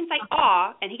thought if he can say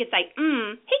ah and he can say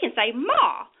he can say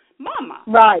ma, mama.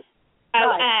 Right.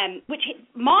 Which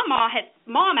mama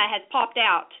has popped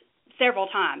out several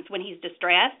times when he's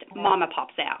distressed. Mama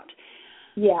pops out.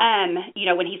 Yeah.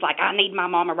 When he's like, I need my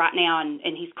mama right now, and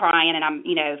he's crying, and I'm,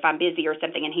 if I'm busy or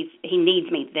something, and he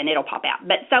needs me, then it'll pop out.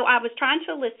 But so I was trying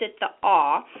to elicit the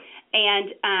awe,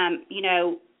 and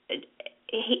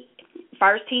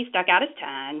he stuck out his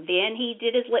tongue, then he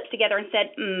did his lips together and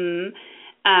said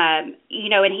and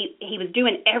he was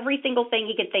doing every single thing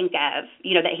he could think of,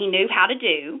 that he knew how to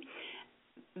do,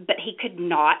 but he could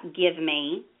not give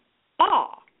me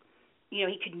awe.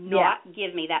 He could not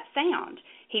give me that sound.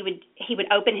 He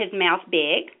would open his mouth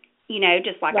big,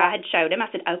 just like I had showed him. I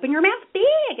said, open your mouth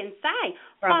big and say,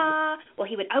 ah. Well,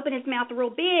 he would open his mouth real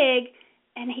big,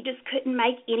 and he just couldn't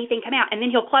make anything come out. And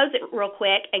then he'll close it real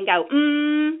quick and go,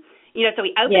 so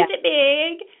he opens it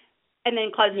big and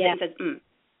then closes it and says,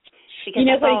 Because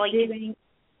that's all he's doing.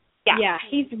 Yeah,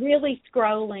 he's really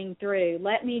scrolling through.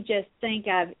 Let me just think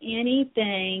of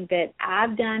anything that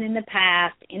I've done in the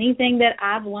past, anything that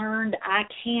I've learned I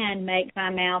can make my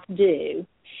mouth do.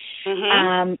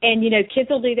 And, kids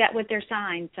will do that with their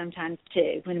signs sometimes,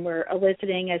 too, when we're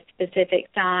eliciting a specific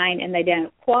sign and they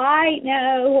don't quite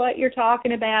know what you're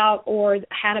talking about or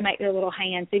how to make their little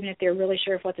hands, even if they're really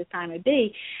sure of what the sign would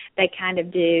be, they kind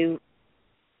of do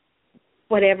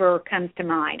whatever comes to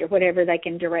mind or whatever they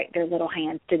can direct their little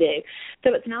hands to do.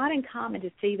 So it's not uncommon to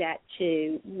see that,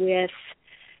 too, with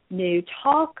new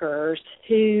talkers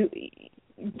who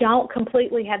don't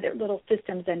completely have their little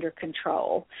systems under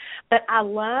control. But I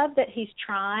love that he's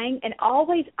trying, and I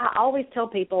always tell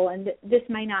people, and this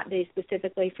may not be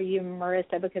specifically for you,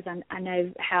 Marissa, because I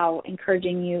know how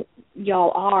encouraging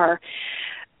y'all are,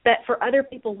 But for other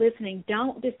people listening,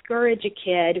 don't discourage a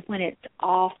kid when it's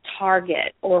off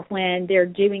target or when they're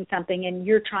doing something and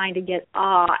you're trying to get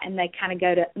and they kind of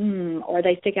go to or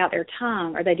they stick out their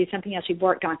tongue or they do something else you've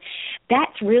worked on.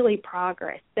 That's really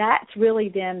progress. That's really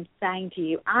them saying to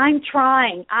you, I'm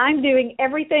trying. I'm doing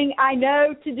everything I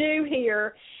know to do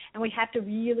here. And we have to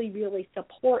really, really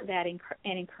support that and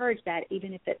encourage that,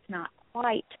 even if it's not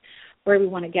quite where we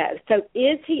want to go. So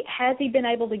has he been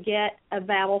able to get a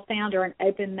vowel sound or an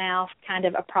open mouth kind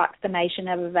of approximation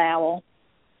of a vowel?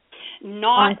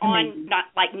 Not on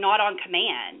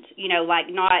command,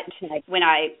 not when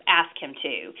I ask him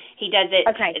to. He does it,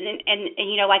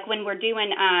 and like when we're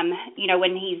doing,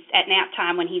 when he's at nap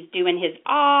time, when he's doing his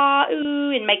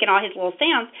ooh, and making all his little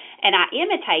sounds, and I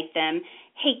imitate them,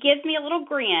 he gives me a little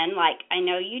grin, like, I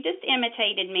know you just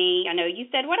imitated me, I know you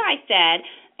said what I said,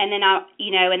 and then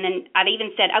and then I've even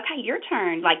said, okay, your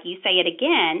turn, like you say it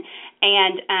again,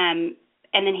 and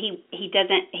then he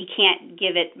can't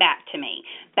give it back to me.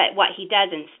 But what he does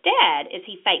instead is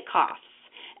he fake coughs.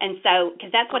 And so,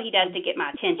 because that's what he does to get my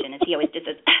attention, is he always just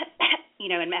says,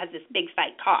 and has this big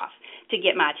fake cough to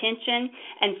get my attention.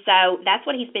 And so that's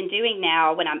what he's been doing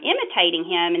now when I'm imitating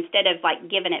him. Instead of, like,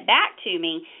 giving it back to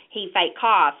me, he fake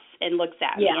coughs and looks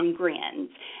at me and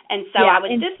grins. And so I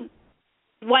was just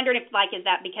wondering if, like, is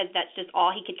that because that's just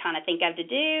all he could kind of think of to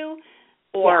do?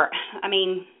 Or, I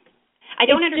mean, I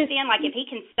don't understand, like, if he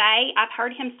can say, I've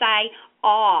heard him say,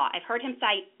 I've heard him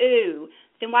say, ooh,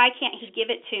 then why can't he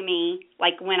give it to me,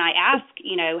 like, when I ask,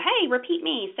 hey, repeat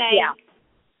me, say,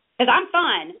 because I'm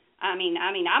fun. I mean,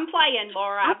 I'm playing,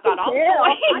 Laura. I've got all the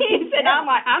toys, and I'm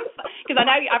like, because I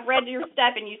know I've read your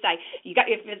stuff, and you say,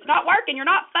 if it's not working, you're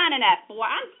not fun enough. Boy,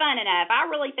 I'm fun enough. I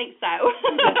really think so.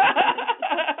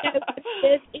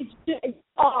 It's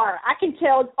I can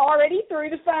tell already through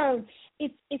the phone.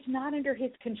 It's not under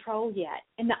his control yet.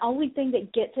 And the only thing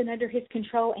that gets it under his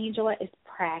control, Angela, is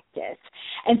practice.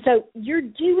 And so you're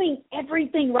doing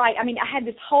everything right. I mean, I had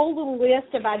this whole little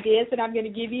list of ideas that I'm going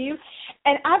to give you,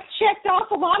 and I've checked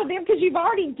off a lot of them because you've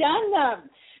already done them.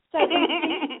 So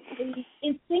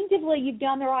instinctively you've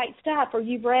done the right stuff, or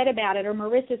you've read about it, or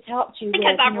Marissa's helped you.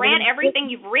 Because I've read everything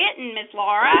you've written, Miss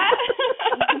Laura.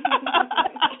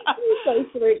 You're so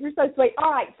sweet. You're so sweet.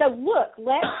 All right, so look,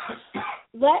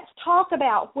 let's talk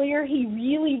about where he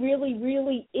really, really,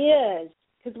 really is,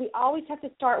 because we always have to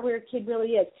start where a kid really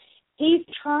is. He's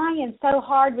trying so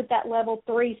hard with that level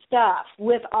 3 stuff,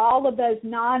 with all of those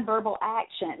nonverbal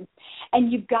actions, and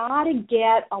you've got to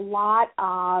get a lot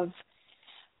of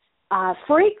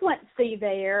frequency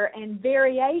there and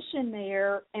variation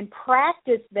there and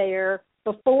practice there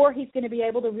before he's going to be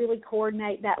able to really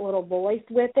coordinate that little voice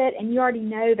with it. And you already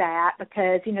know that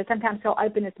because, sometimes he'll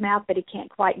open his mouth, but he can't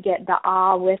quite get the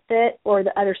with it or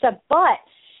the other stuff. But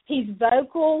he's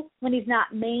vocal when he's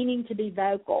not meaning to be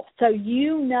vocal. So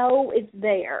it's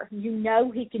there.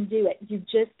 He can do it. You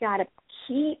just got to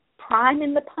keep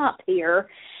priming the pump here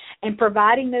and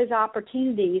providing those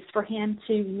opportunities for him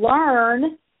to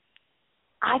learn,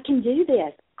 I can do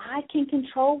this. I can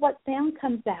control what sound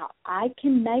comes out. I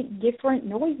can make different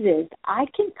noises. I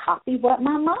can copy what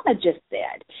my mama just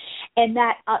said. And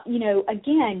that,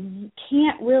 again,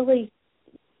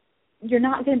 you're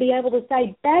not going to be able to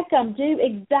say, Beckham, do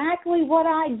exactly what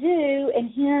I do,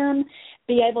 and him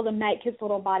be able to make his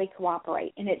little body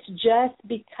cooperate. And it's just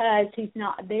because he's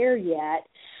not there yet,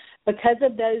 because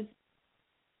of those,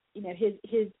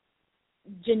 his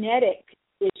genetic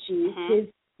issues, his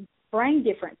brain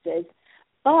differences.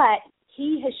 But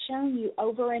he has shown you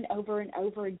over and over and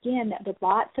over again that with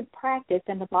lots of practice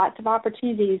and with lots of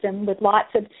opportunities and with lots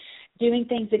of doing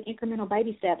things in incremental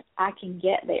baby steps, I can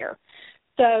get there.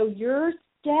 So your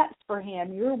steps for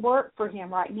him, your work for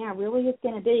him right now really is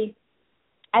going to be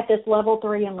at this level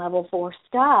 3 and level 4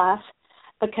 stuff,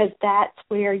 because that's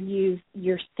where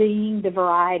you're seeing the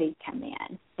variety come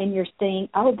in, and you're seeing,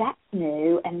 that's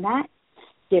new and that's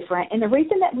different. And the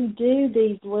reason that we do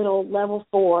these little level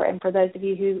 4, and for those of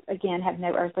you who, again, have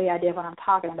no earthly idea what I'm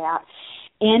talking about,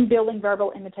 in Building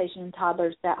Verbal Imitation in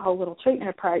Toddlers, that whole little treatment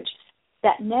approach,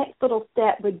 that next little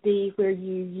step would be where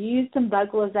you use some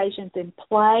vocalizations in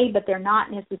play, but they're not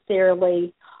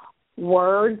necessarily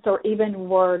words or even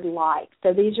word-like.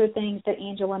 So these are things that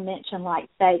Angela mentioned, like,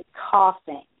 say,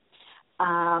 coughing.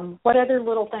 What other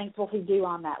little things will he do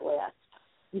on that list?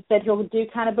 You said he'll do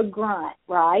kind of a grunt,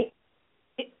 right?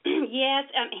 Yes,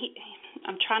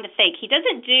 I'm trying to think. He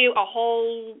doesn't do a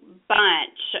whole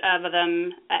bunch of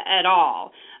them at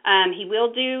all. He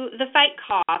will do the fake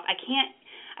cough.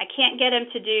 I I can't get him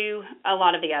to do a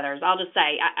lot of the others. I'll just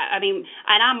say, I mean,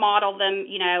 and I model them,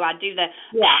 you know, I do the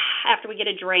after we get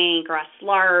a drink, or I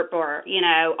slurp, or, you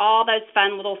know, all those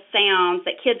fun little sounds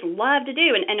that kids love to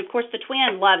do. And of course, the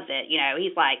twin loves it. You know,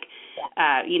 he's like,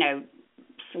 you know,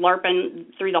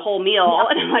 slurping through the whole meal,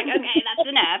 and I'm like, okay, that's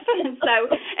enough.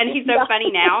 And he's so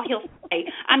funny now. He'll say,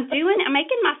 I'm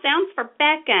making my sounds for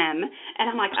Beckham, and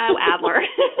I'm like, oh, Adler.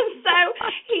 So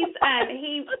he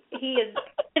is.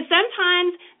 And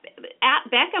sometimes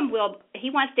Beckham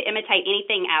he wants to imitate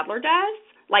anything Adler does,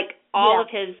 like all of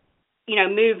his, you know,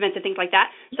 movements and things like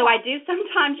that. So I do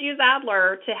sometimes use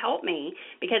Adler to help me,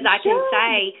 because I can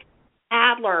say,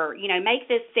 Adler, you know,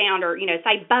 make this sound, or, you know,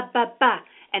 say ba ba ba.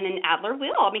 And then Adler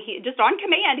will. I mean, he just on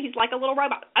command, he's like a little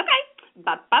robot. Okay,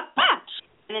 ba ba ba.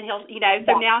 And then he'll, you know,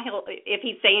 so now if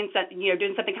he's saying something, you know,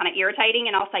 doing something kind of irritating,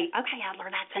 and I'll say, okay, Adler,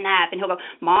 that's enough. And he'll go,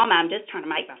 Mom, I'm just trying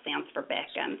to make my sounds for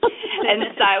Beckham.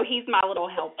 And so he's my little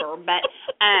helper. But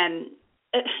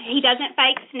he doesn't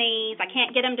fake sneeze. I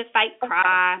can't get him to fake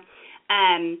cry.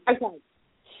 Okay.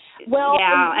 Well,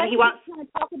 and he wants to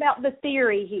talk about the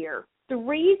theory here. The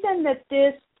reason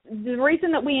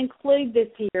that we include this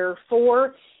here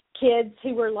for kids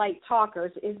who are late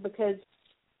talkers is because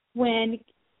when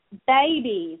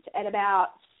babies at about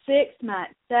 6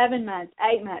 months, 7 months,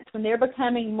 8 months, when they're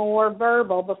becoming more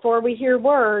verbal, before we hear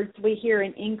words, we hear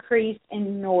an increase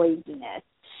in noisiness.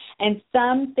 And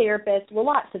some therapists, well,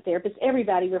 lots of therapists,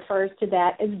 everybody refers to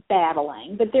that as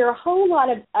babbling. But there are a whole lot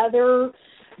of other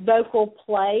vocal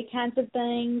play kinds of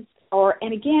things.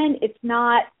 And again, it's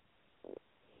not,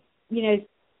 you know,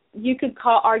 you could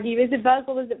argue, is it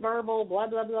vocal, is it verbal, blah,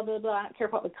 blah, blah, blah, blah. I don't care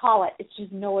what we call it. It's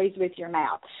just noise with your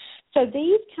mouth. So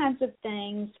these kinds of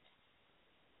things,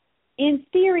 in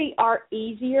theory, are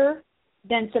easier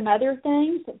than some other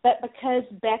things. But because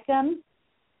Beckham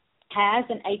has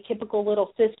an atypical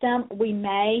little system, we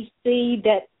may see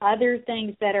that other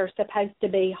things that are supposed to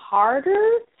be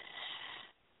harder,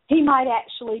 he might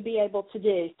actually be able to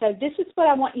do. So this is what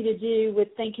I want you to do with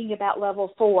thinking about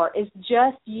level 4, is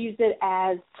just use it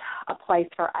as a place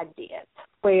for ideas,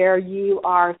 where you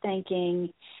are thinking,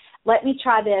 let me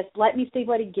try this, let me see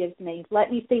what he gives me,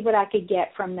 let me see what I could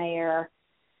get from there.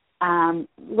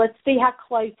 Let's see how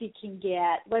close he can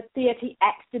get. Let's see if he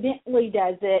accidentally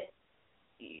does it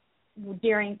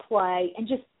during play. And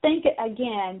just think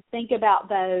about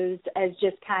those as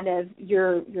just kind of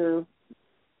your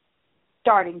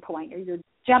starting point, or your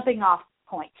jumping off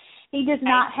point. He does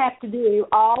not have to do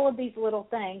all of these little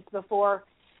things before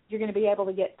you're going to be able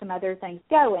to get some other things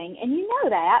going. And you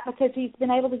know that because he's been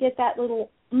able to get that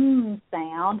little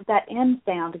sound, that M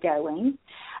sound going.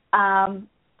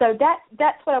 So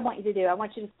that's what I want you to do. I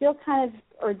want you to still kind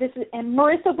of, and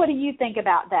Marissa, what do you think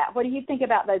about that? What do you think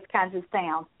about those kinds of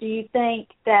sounds? Do you think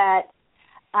that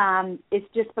it's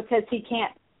just because he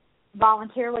can't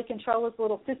voluntarily control his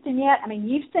little system yet? I mean,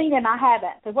 you've seen him, I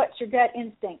haven't. So what's your gut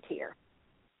instinct here?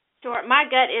 Sure. My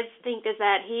gut instinct is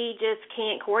that he just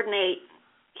can't coordinate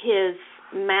his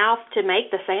mouth to make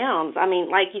the sounds. I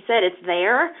mean, like you said, it's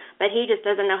there, but he just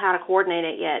doesn't know how to coordinate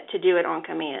it yet to do it on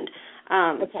command.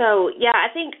 Okay. So, yeah,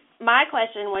 I think my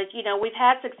question was, you know, we've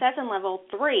had success in level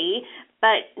 3,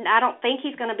 but I don't think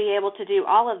he's going to be able to do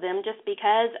all of them just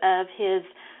because of his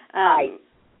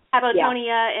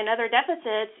hypotonia and other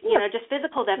deficits, you know, just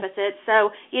physical deficits.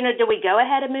 So, you know, do we go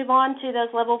ahead and move on to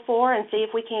those level 4 and see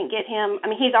if we can't get him? I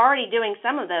mean, he's already doing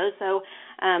some of those, so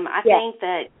I think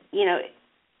that, you know,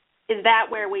 is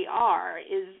that where we are?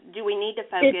 Do we need to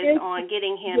focus on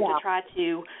getting him to try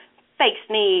to fake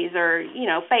sneeze or, you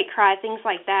know, fake cry, things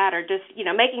like that, or just, you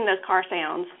know, making those car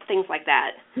sounds, things like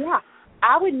that? Yeah,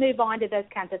 I would move on to those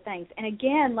kinds of things. And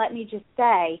again, let me just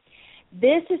say,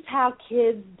 this is how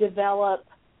kids develop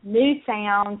new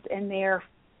sounds in their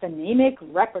phonemic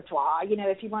repertoire, you know,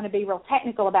 if you want to be real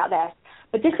technical about that.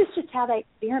 But this is just how they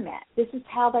experiment. This is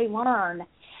how they learn,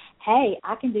 hey,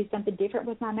 I can do something different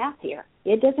with my mouth here.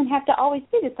 It doesn't have to always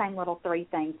be the same little 3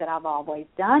 things that I've always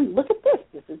done. Look at this.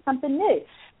 This is something new.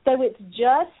 So it's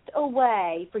just a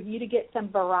way for you to get some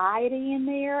variety in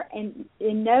there, and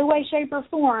in no way, shape, or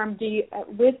form do you,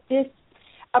 with this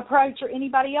approach or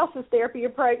anybody else's therapy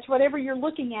approach, whatever you're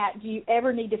looking at, do you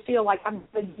ever need to feel like I'm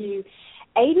going to do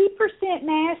 80%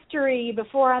 mastery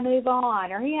before I move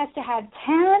on, or he has to have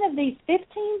 10 of these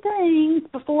 15 things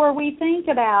before we think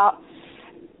about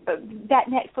that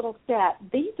next little step.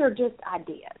 These are just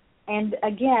ideas. And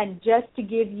again, just to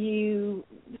give you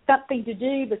something to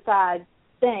do besides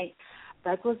think,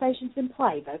 vocalizations in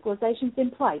play,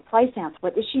 play sounds,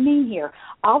 what does she mean here?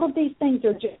 All of these things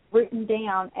are just written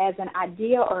down as an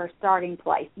idea or a starting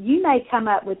place. You may come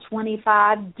up with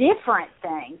 25 different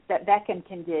things that Beckham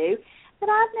can do. that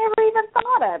I've never even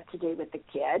thought of to do with the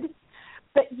kid.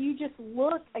 But you just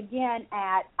look again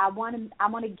at I want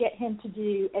to get him to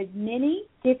do as many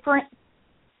different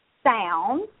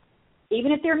sounds,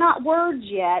 even if they're not words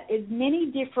yet, as many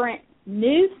different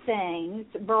new things,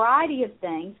 variety of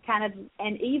things, kind of,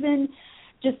 and even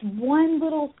just one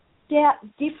little step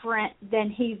different than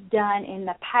he's done in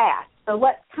the past. So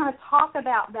let's kind of talk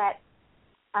about that.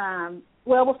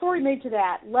 Well, before we move to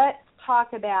that, let's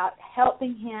talk about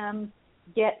helping him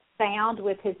get sound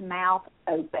with his mouth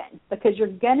open, because you're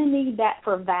going to need that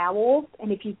for vowels,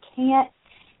 and if you can't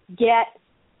get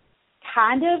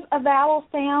kind of a vowel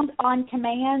sound on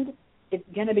command, it's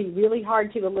going to be really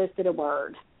hard to elicit a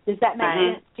word. Does that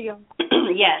make sense to you?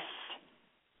 Yes.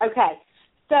 Okay.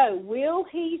 So will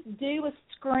he do a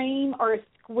scream or a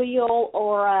squeal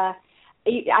or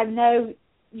I know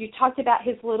you talked about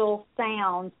his little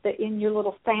sounds that in your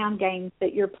little sound games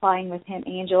that you're playing with him,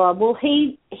 Angela. Well,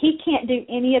 he can't do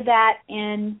any of that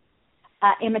in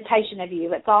imitation of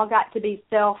you. It's all got to be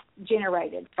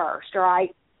self-generated first,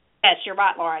 right? Yes, you're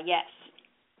right, Laura. Yes.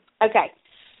 Okay.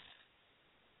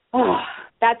 Oh,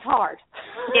 that's hard.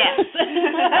 Yes.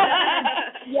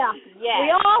 Yeah. Yes.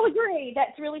 We all agree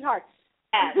that's really hard.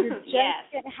 Yes. You're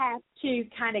just going to have to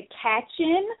kind of catch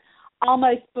him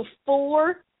almost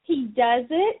before he does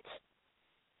it,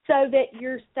 so that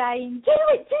you're saying, do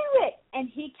it, and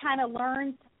he kind of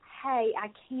learns, hey, I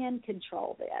can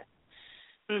control this.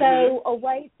 So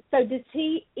does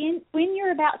he, when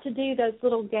you're about to do those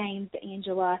little games,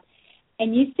 Angela,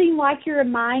 and you seem like you're a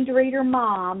mind reader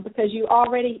mom, because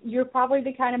you're probably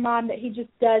the kind of mom that he just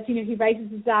does, he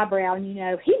raises his eyebrow and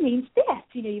he means this.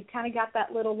 You've kind of got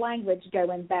that little language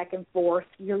going back and forth,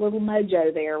 your little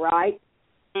mojo there, right?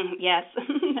 Yes.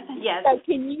 Yes. So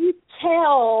can you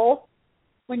tell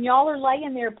when y'all are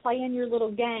laying there playing your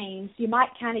little games, you might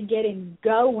kind of get him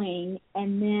going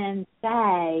and then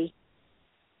say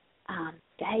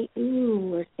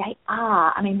ooh or say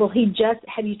ah. I mean,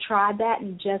 have you tried that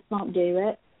and just won't do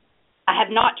it? I have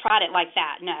not tried it like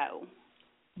that, no.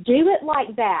 Do it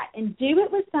like that, and do it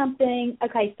with something.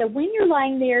 Okay, so when you're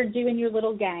laying there doing your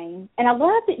little game, and I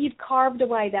love that you've carved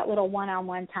away that little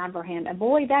one-on-one time for him. And,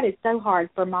 boy, that is so hard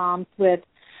for moms with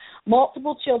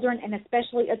multiple children, and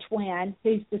especially a twin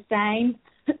who's the same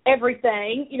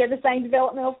everything, the same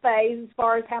developmental phase as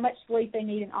far as how much sleep they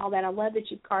need and all that. I love that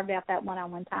you've carved out that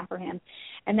one-on-one time for him.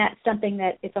 And that's something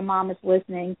that if a mom is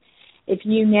listening, if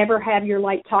you never have your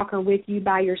late talker with you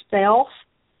by yourself,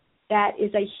 that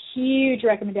is a huge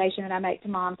recommendation that I make to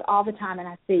moms all the time, and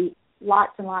I see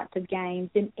lots and lots of games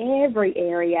in every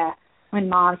area when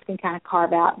moms can kind of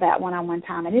carve out that one-on-one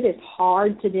time. And it is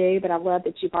hard to do, but I love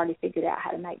that you've already figured out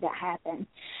how to make that happen.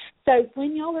 So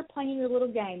when y'all are playing your little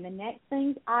game, the next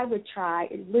thing I would try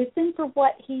is listen for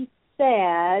what he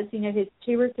says, his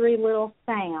 2 or 3 little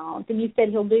sounds. And you said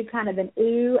he'll do kind of an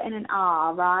ooh and an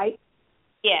ah, right?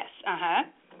 Yes,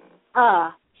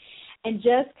 uh-huh. And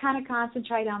just kind of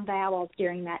concentrate on vowels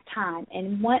during that time.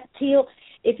 And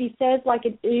if he says like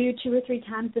an ooh 2 or 3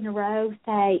 times in a row,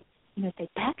 say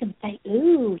back and say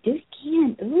ooh, do it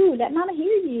again, ooh, let mama hear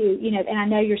you, and I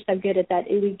know you're so good at that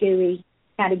ooey gooey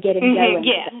kind of getting going.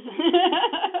 Yes.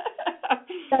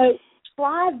 So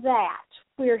try that,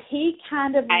 where he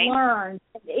kind of learns,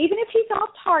 even if he's off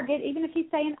target, even if he's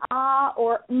saying ah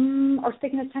or or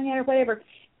sticking his tongue out or whatever,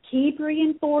 keep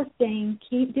reinforcing,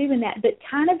 keep doing that. But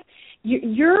kind of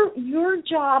your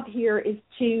job here is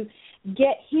to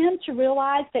get him to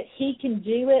realize that he can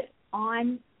do it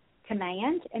on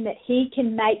command and that he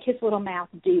can make his little mouth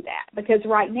do that. Because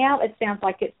right now it sounds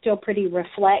like it's still pretty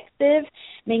reflexive,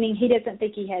 meaning he doesn't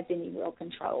think he has any real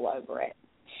control over it.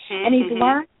 Mm-hmm. And he's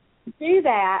learned to do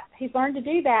that. He's learned to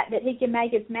do that he can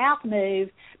make his mouth move,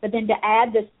 but then to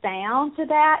add the sound to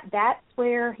that, that's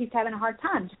where he's having a hard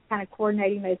time, just kind of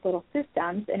coordinating those little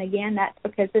systems. And again, that's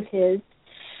because of his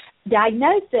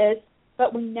diagnosis,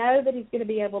 but we know that he's going to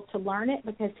be able to learn it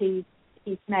because he's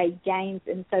made gains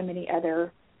in so many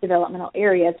other developmental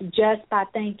areas just by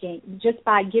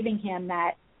giving him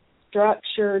that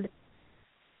structured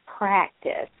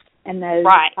practice and those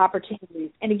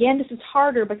opportunities. And again, this is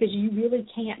harder because you really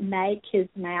can't make his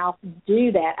mouth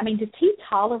do that. I mean, does he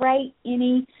tolerate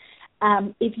any, I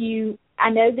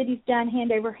know that he's done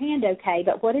hand over hand okay,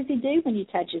 but what does he do when you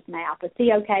touch his mouth? Is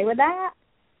he okay with that?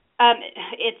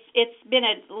 It's been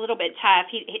a little bit tough.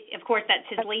 He of course, that's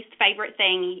his least favorite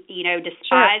thing.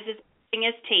 Despises brushing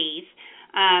his teeth.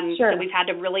 So we've had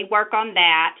to really work on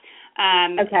that.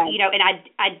 And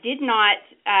I did not,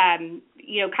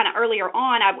 kind of earlier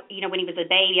on, when he was a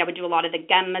baby, I would do a lot of the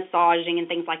gum massaging and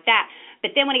things like that.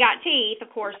 But then when he got teeth,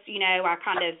 of course, I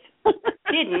kind of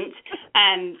didn't.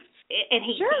 And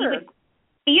he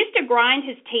He used to grind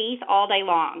his teeth all day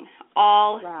long,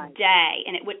 all day,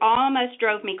 and it would almost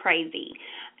drove me crazy.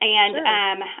 And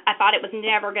I thought it was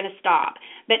never going to stop.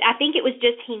 But I think it was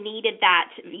just he needed that,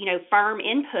 firm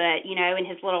input, in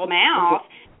his little mouth.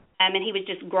 And he was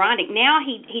just grinding. Now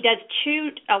he does chew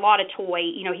a lot of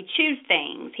toy. He chews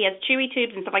things. He has chewy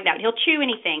tubes and stuff like that. He'll chew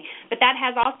anything. But that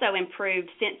has also improved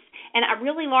since. And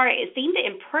Laura, it seemed to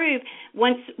improve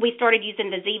once we started using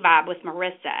the Z-Vibe with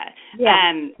Marissa.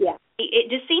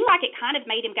 It just seemed like it kind of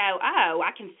made him go, oh,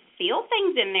 I can feel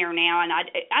things in there now. And I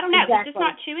don't know. He's just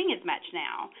not chewing as much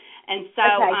now. And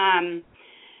so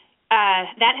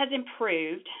that has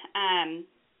improved.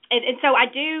 And so I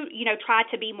do, try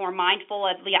to be more mindful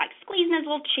of squeezing his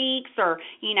little cheeks or,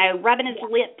 rubbing his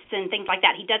lips and things like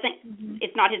that. He doesn't,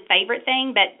 it's not his favorite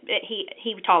thing, but he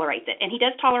tolerates it. And he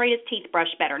does tolerate his teeth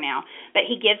brushed better now. But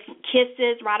he gives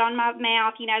kisses right on my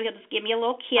mouth. He'll just give me a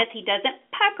little kiss. He doesn't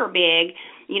pucker big,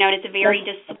 and it's a very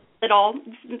just little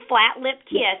flat lip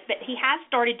kiss. But he has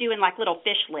started doing little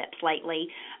fish lips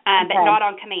lately, but not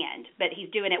on command. But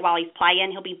he's doing it while he's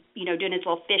playing. He'll be, doing his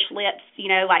little fish lips,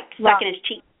 sucking his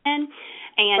cheeks. And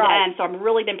so I've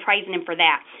really been praising him for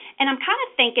that. And I'm kind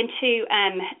of thinking, too,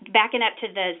 backing up to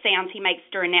the sounds he makes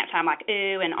during nap time, like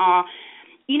ooh and ah,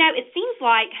 it seems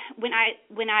like when I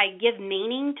give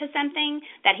meaning to something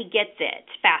that he gets it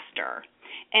faster.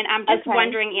 And I'm just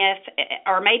wondering if,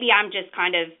 or maybe I'm just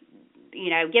kind of,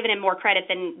 giving him more credit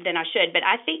than I should. But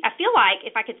I feel like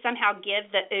if I could somehow give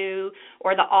the ooh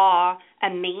or the ah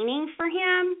a meaning for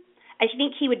him, I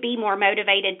think he would be more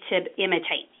motivated to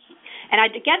imitate me. And I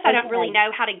guess I don't really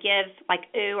know how to give,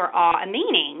 ooh or ah a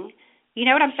meaning. You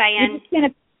know what I'm saying?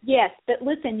 Yes, but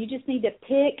listen, you just need to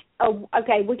pick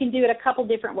we can do it a couple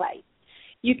different ways.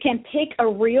 You can pick a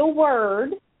real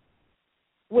word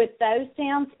with those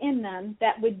sounds in them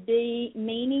that would be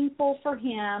meaningful for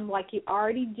him, like you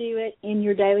already do it in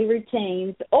your daily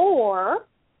routines, or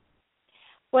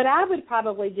what I would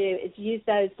probably do is use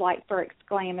those for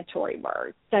exclamatory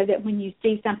words, so that when you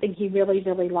see something he really,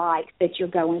 really likes, that you're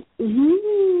going,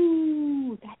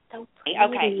 ooh, that's so pretty.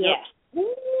 Okay, yes.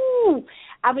 Ooh,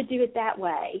 I would do it that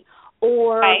way.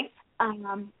 Or I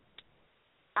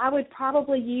would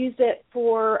probably use it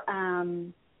for,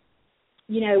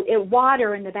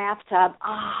 water in the bathtub.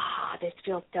 Ah, this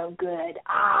feels so good.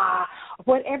 Ah,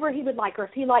 whatever he would like, or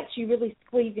if he likes you really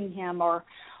squeezing him, or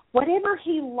whatever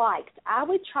he likes. I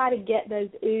would try to get those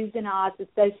oohs and ahs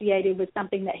associated with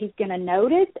something that he's going to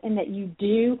notice and that you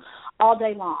do all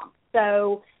day long.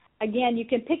 So, again, you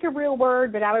can pick a real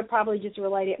word, but I would probably just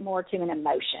relate it more to an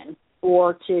emotion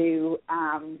or to,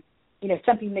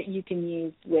 something that you can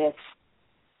use with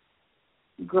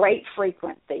great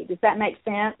frequency. Does that make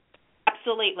sense?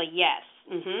 Absolutely, yes.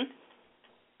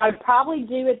 I'd probably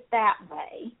do it that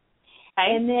way.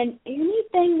 And then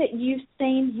anything that you've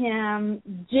seen him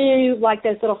do, like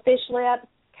those little fish lips,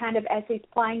 kind of as he's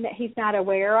playing that he's not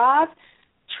aware of,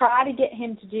 try to get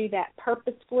him to do that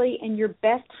purposefully. And your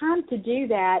best time to do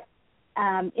that,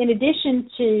 in addition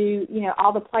to,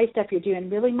 all the play stuff you're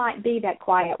doing, really might be that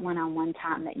quiet one-on-one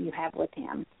time that you have with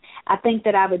him. I think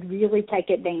that I would really take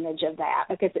advantage of that,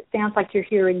 because it sounds like you're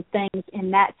hearing things in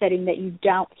that setting that you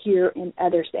don't hear in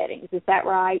other settings. Is that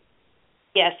right?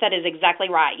 Yes, that is exactly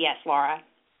right. Yes, Laura.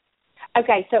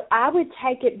 Okay, so I would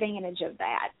take advantage of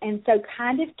that. And so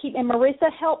kind of and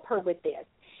Marissa, help her with this.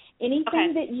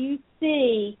 Anything that you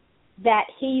see that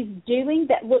he's doing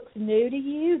that looks new to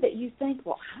you, that you think,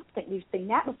 well, I don't think we've seen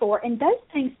that before. And those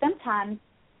things sometimes,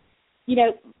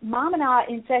 Mom and I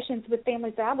in sessions with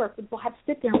families that I work with, we'll have to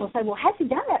sit there and we'll say, well, has he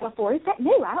done that before? Is that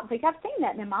new? I don't think I've seen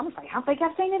that. And then Mom will say, I don't think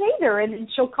I've seen it either. And then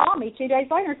she'll call me 2 days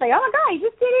later and say, oh, my God, he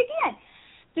just did it again.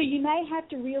 So you may have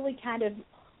to really kind of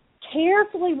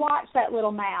carefully watch that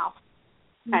little mouth.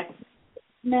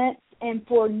 And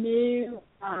for new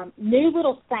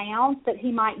little sounds that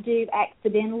he might do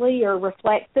accidentally or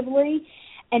reflexively,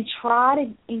 and try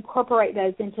to incorporate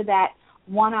those into that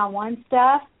one-on-one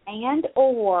stuff, and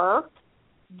or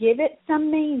give it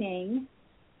some meaning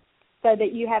so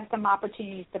that you have some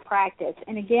opportunities to practice.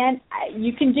 And again,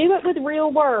 you can do it with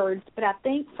real words, but I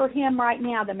think for him right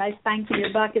now, the most bang for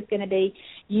your buck is going to be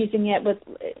using it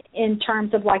in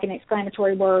terms of an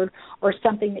exclamatory word or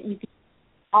something that you can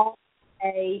all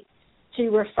say to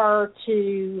refer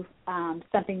to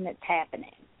something that's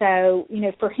happening. So,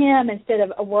 for him, instead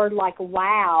of a word like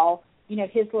wow,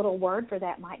 his little word for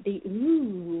that might be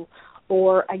ooh.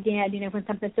 Or, again, when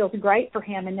something feels great for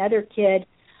him, another kid,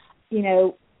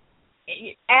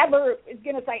 Adler is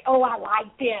going to say, oh, I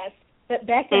like this. But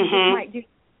Becca might do,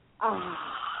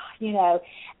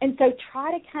 And so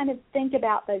try to kind of think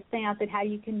about those sounds and how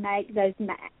you can make those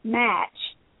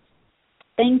match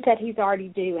things that he's already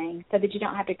doing so that you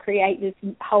don't have to create this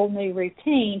whole new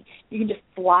routine. You can just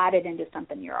slide it into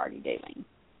something you're already doing.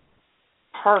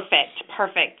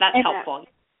 Perfect. That's helpful.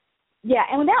 Yeah,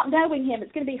 and without knowing him,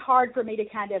 it's going to be hard for me to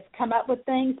kind of come up with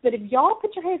things. But if y'all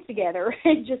put your heads together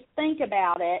and just think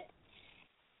about it,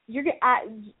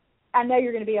 I know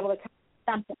you're going to be able to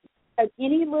come up with something. So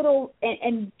any little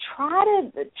and try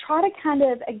to kind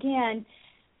of again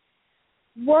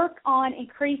work on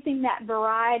increasing that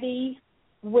variety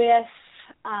with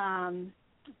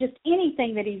just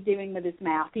anything that he's doing with his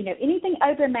mouth. You know, anything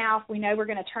open mouth, we know we're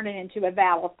going to turn it into a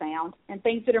vowel sound. And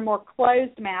things that are more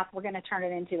closed mouth, we're going to turn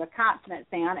it into a consonant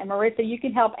sound. And Marissa, you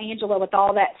can help Angela with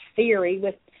all that theory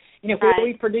with, you know, where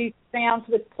we produce sounds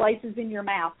with places in your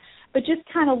mouth. But just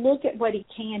kind of look at what he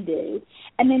can do.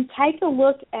 And then take a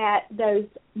look at those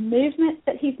movements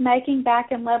that he's making back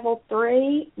in level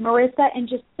 3, Marissa, and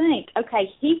just think, okay,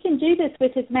 he can do this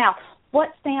with his mouth. What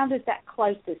sound is that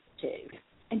closest to?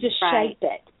 And just shape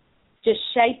it. Just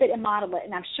shape it and model it.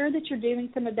 And I'm sure that you're doing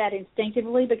some of that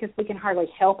instinctively because we can hardly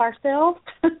help ourselves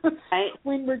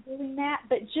when we're doing that.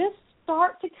 But just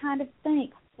start to kind of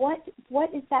think, what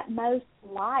is that most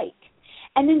like?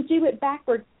 And then do it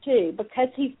backwards, too. Because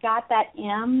he's got that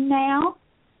M now,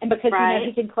 and because you know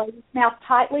he can close his mouth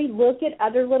tightly, look at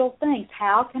other little things.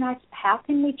 How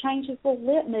can we change his little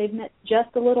lip movement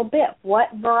just a little bit? What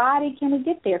variety can we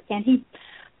get there? Can he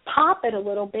pop it a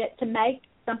little bit to make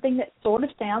something that sort of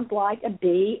sounds like a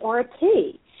B or a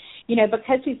P? You know,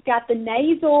 because he's got the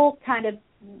nasal kind of,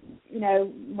 you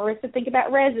know, Marissa, think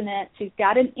about resonance. He's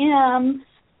got an M,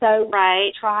 so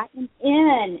try an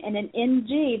N and an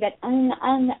NG, that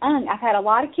I've had a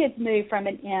lot of kids move from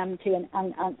an M to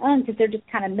an because they're just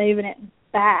kind of moving it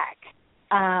back.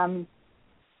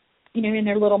 You know, in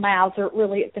their little mouths, or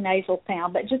really it's a nasal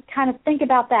sound. But just kind of think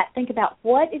about that. Think about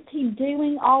what is he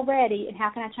doing already and how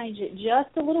can I change it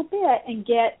just a little bit and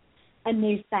get a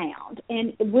new sound.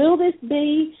 And will this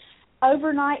be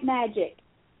overnight magic?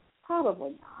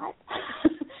 Probably not.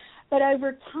 But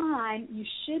over time, you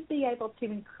should be able to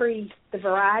increase the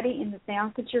variety in the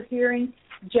sounds that you're hearing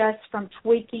just from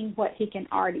tweaking what he can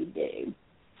already do.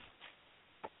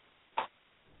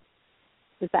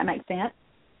 Does that make sense?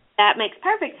 That makes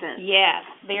perfect sense. Yes,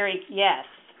 yes.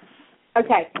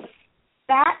 Okay.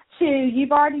 Back to,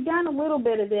 you've already done a little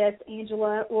bit of this,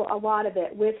 Angela, or a lot of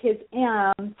it, with his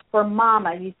M for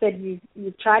mama. You said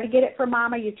you try to get it for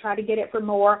mama, you try to get it for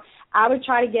more. I would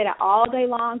try to get it all day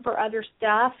long for other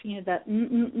stuff, you know,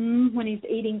 the when he's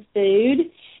eating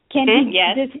food. Can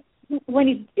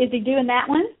he, is he doing that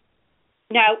one?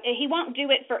 No, he won't do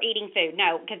it for eating food.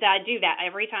 No, because I do that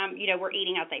every time, you know, we're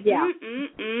eating. I'll say, Yeah.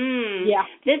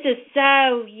 This is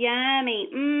so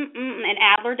yummy. And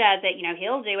Adler does it. You know,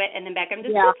 he'll do it, and then Beckham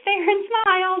just sits there and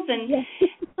smiles and,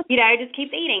 you know, just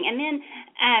keeps eating. And then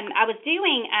I was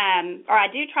doing, or I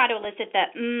do try to elicit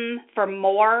the for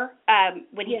more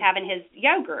when he's having his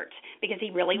yogurt because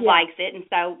he really likes it. And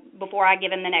so before I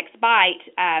give him the next bite,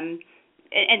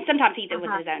 and sometimes he eats it with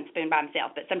his own spoon by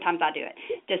himself, but sometimes I do it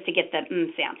just to get the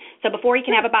sound. So before he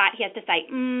can have a bite, he has to say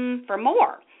for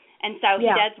more. And so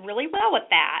he does really well with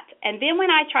that. And then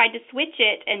when I tried to switch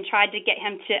it and tried to get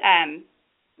him to,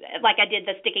 like I did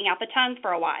the sticking out the tongue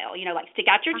for a while, you know, like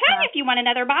stick out your tongue if you want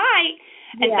another bite.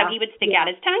 And so he would stick out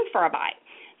his tongue for a bite.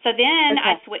 So then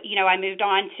I moved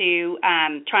on to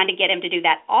trying to get him to do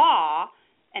that aw.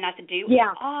 And I said,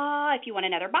 if you want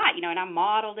another bite, you know, and I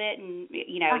modeled it and,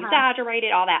 you know,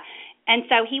 exaggerated, all that. And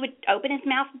so he would open his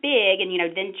mouth big and, you know,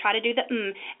 then try to do the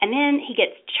and then he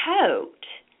gets choked.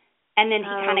 And then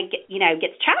he kind of,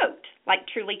 gets choked, like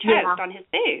truly choked on his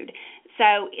food.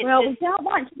 So it's we don't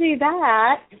want to do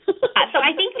that. So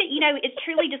I think that, you know, it's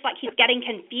truly just like he's getting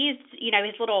confused, you know,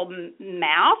 his little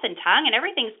mouth and tongue and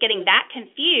everything's getting that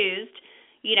confused,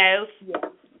 you know,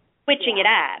 switching it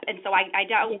up. And so I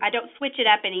don't switch it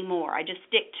up anymore. I just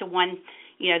stick to one,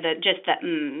 you know, the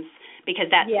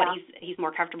because that's what he's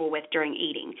more comfortable with during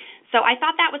eating. So I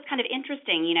thought that was kind of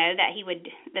interesting, you know,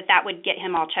 that that would get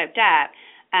him all choked up.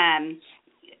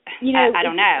 You know, I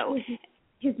don't know.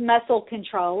 His muscle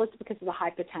control is because of the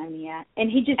hypotonia, and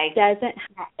he just doesn't.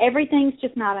 Everything's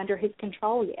just not under his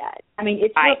control yet. I mean,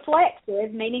 it's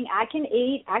reflexive, meaning I can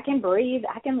eat, I can breathe,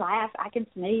 I can laugh, I can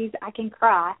sneeze, I can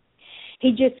cry.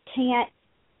 He just can't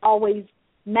always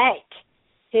make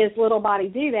his little body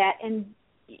do that, and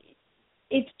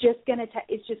it's just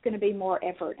going to be more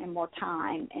effort and more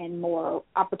time and more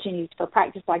opportunities for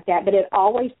practice like that. But it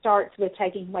always starts with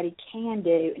taking what he can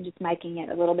do and just making it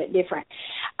a little bit different.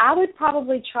 I would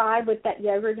probably try with that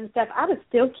yogurt and stuff. I would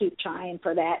still keep trying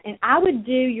for that, and I would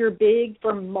do your big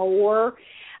for more.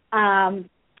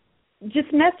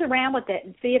 just mess around with it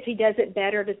and see if he does it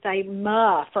better to say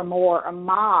muff or more or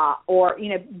ma, or,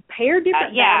 pair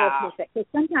different vowels with it. Because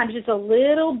sometimes just a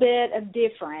little bit of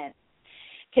difference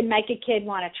can make a kid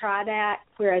want to try that,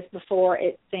 whereas before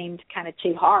it seemed kind of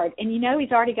too hard. And,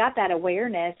 he's already got that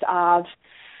awareness of,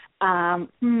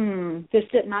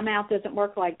 my mouth doesn't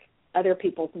work like other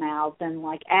people's mouths, and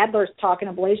like Adler's talking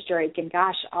a blue streak, and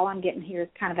gosh, all I'm getting here is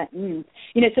kind of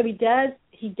so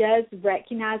he does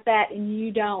recognize that, and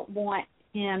you don't want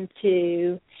him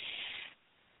to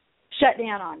shut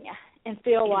down on you and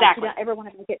feel like you don't ever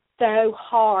want to make it so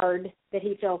hard that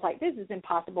he feels like this is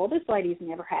impossible. This lady's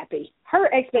never happy. Her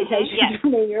expectations for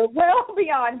me are well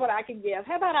beyond what I can give.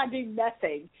 How about I do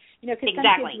nothing? Because some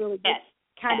kids really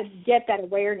kind of get that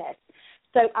awareness.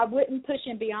 So I wouldn't push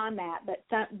him beyond that,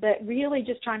 but really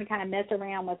just trying to kind of mess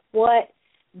around with what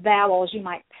vowels you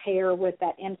might pair with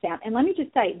that M sound. And let me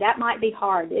just say, that might be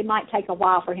hard. It might take a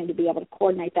while for him to be able to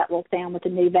coordinate that little sound with a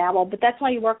new vowel, but that's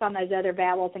why you work on those other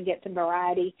vowels and get some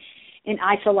variety in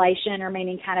isolation, or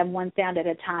meaning kind of one sound at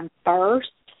a time first,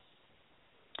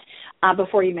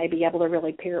 before you may be able to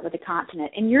really pair it with a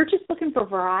consonant. And you're just looking for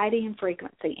variety and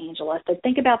frequency, Angela. So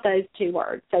think about those two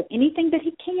words. So anything that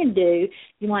he can do,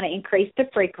 you want to increase the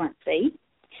frequency.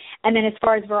 And then as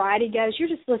far as variety goes, you're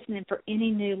just listening for any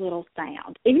new little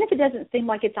sound. Even if it doesn't seem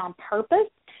like it's on purpose,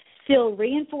 still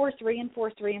reinforce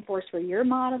where you're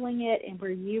modeling it and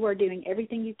where you are doing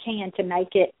everything you can to make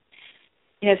it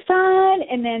fun,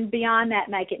 and then beyond that,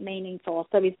 make it meaningful.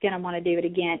 So he's going to want to do it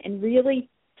again. And really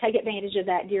take advantage of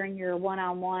that during your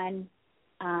one-on-one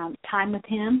time with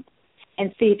him,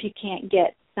 and see if you can't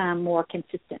get some more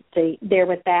consistency there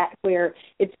with that, where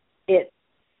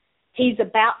he's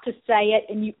about to say it,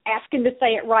 and you ask him to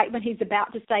say it right when he's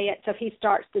about to say it, so he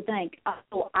starts to think,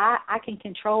 oh, I can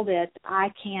control this.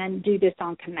 I can do this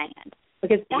on command,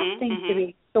 because that seems to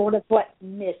be sort of what's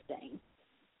missing.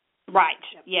 Right,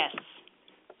 yes.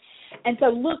 And so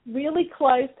look really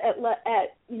close at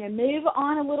move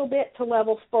on a little bit to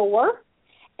level 4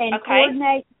 and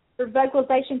coordinate your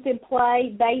vocalizations in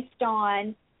play based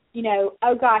on,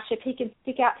 oh gosh, if he can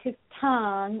stick out his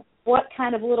tongue, what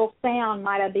kind of little sound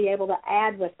might I be able to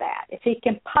add with that? If he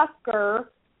can pucker,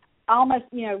 almost,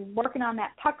 working on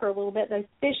that pucker a little bit, those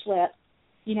fish lips,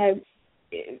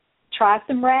 try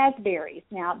some raspberries.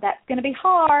 Now, that's going to be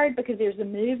hard because there's a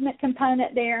movement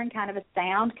component there and kind of a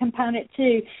sound component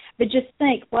too. But just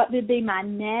think, what would be my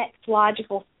next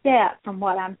logical step from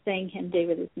what I'm seeing him do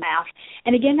with his mouth?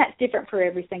 And again, that's different for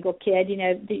every single kid.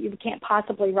 You can't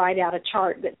possibly write out a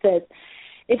chart that says,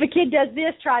 if a kid does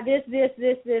this, try this,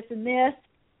 and this.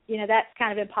 That's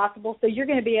kind of impossible. So you're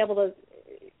going to be able to,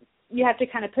 you have to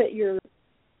kind of put your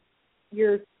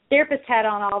therapist hat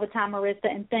on all the time,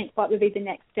 Marissa, and think, what would be the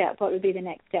next step? What would be the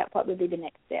next step? What would be the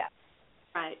next step?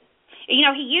 Right. He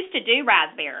used to do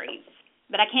raspberries,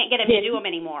 but I can't get him to do them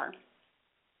anymore.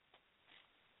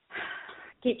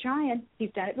 Keep trying.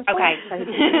 He's done it before. Okay.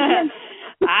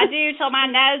 I do till my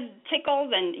nose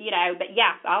tickles, and but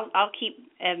yeah, I'll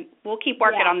keep. We'll keep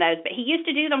working on those. But he used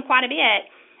to do them quite a bit,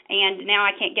 and now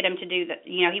I can't get him to do that.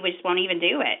 He just won't even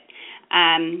do it.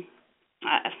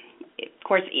 Of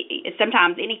course,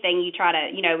 sometimes anything you try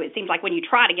to, it seems like when you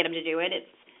try to get him to do it,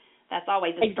 that's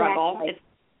always a struggle. It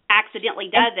accidentally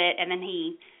does it, and then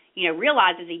he,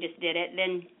 realizes he just did it.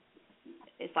 Then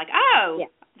it's like,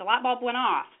 the light bulb went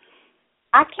off.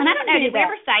 I don't know. Did we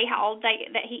ever say how old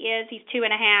that he is? He's 2.5.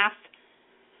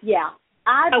 Yeah.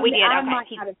 We did. I okay. might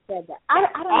not have said that. I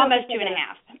don't almost know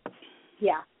 2.5.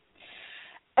 Yeah.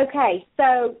 Okay,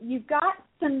 so you've got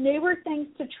some newer things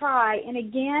to try, and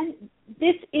again,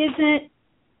 this isn't,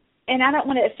 and I don't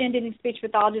want to offend any speech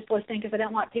pathologists listening because I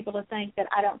don't want people to think that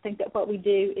I don't think that what we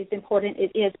do is important.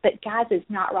 It is, but guys, it's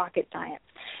not rocket science.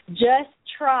 Just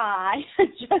try,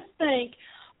 just think,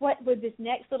 what would this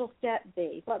next little step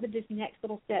be? What would this next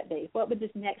little step be? What would this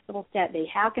next little step be?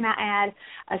 How can I add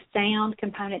a sound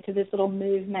component to this little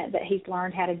movement that he's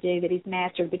learned how to do, that he's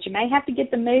mastered? But you may have to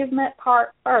get the movement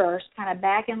part first, kind of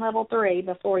back in level 3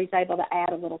 before he's able to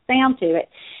add a little sound to it.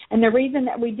 And the reason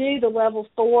that we do the level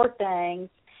 4 things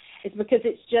is because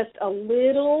it's just a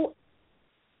little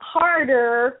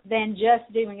harder than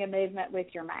just doing a movement with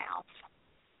your mouth.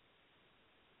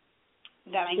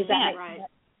 That makes sense. Right.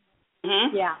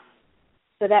 Mm-hmm. Yeah.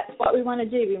 So that's what we want to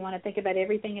do. We want to think about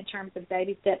everything in terms of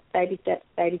baby steps, baby steps,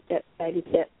 baby steps, baby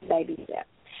steps, baby steps.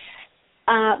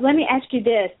 Let me ask you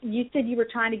this. You said you were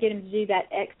trying to get him to do that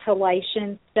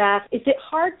exhalation stuff. Is it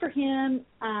hard for him,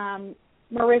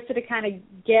 Marissa, to kind of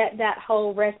get that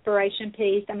whole respiration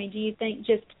piece? I mean, do you think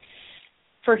just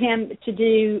for him to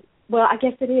do, well, I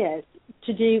guess it is,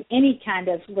 to do any kind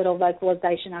of little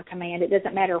vocalization on command. It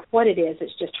doesn't matter what it is.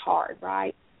 It's just hard,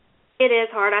 right? It is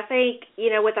hard. I think,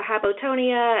 with the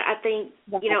hypotonia, I think,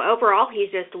 overall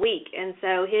he's just weak. And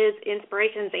so his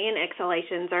inspirations and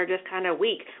exhalations are just kind of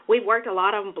weak. We've worked a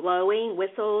lot on blowing,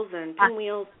 whistles, and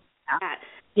pinwheels.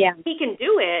 Yeah. He can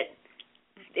do it.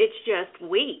 It's just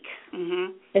weak.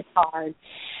 Mm-hmm. It's hard.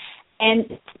 And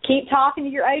keep talking to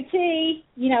your OT.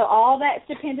 All that's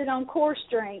dependent on core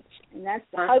strength. And that's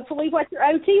hopefully what your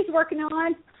OT is working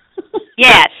on.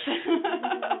 Yes.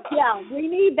 Yeah, we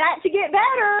need that to get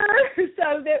better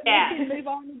so that we can move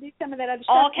on and do some of that other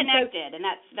stuff. All connected, and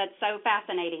that's so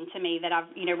fascinating to me that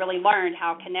I've really learned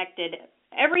how connected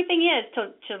everything is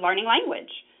to learning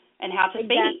language and how to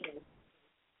speak.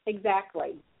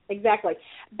 Exactly.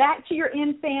 Back to your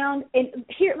inbound, and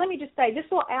here, let me just say, this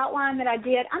little outline that I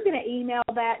did, I'm going to email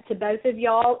that to both of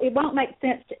y'all. It won't make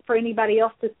sense for anybody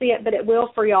else to see it, but it will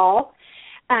for y'all.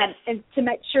 And to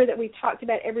make sure that we talked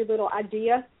about every little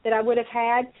idea that I would have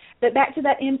had. But back to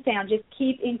that M sound, just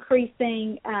keep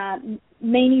increasing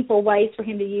meaningful ways for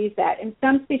him to use that. And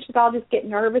some speech pathologists get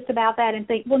nervous about that and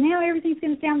think, well, now everything's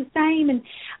going to sound the same, and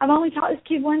I've only taught this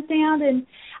kid one sound, and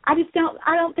I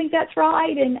don't think that's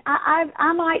right, and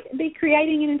I might be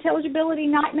creating an intelligibility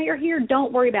nightmare here.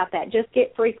 Don't worry about that. Just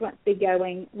get frequency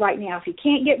going right now. If you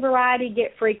can't get variety,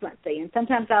 get frequency. And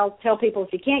sometimes I'll tell people,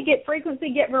 if you can't get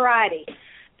frequency, get variety.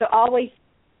 So always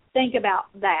think about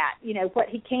that. What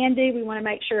he can do, we want to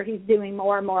make sure he's doing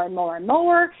more and more and more and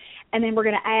more. And then we're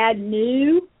going to add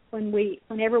new.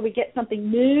 Whenever we get something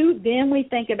new, then we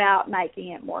think about making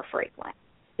it more frequent.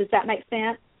 Does that make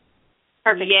sense?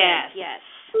 Perfect. Yes.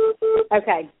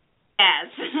 Okay. Yes.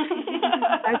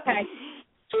 Okay.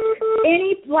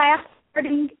 Any last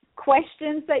parting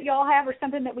questions that y'all have, or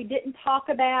something that we didn't talk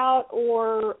about,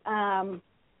 or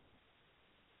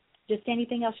just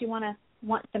anything else you want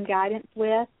some guidance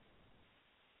with?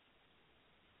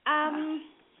 I'm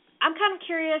kind of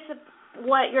curious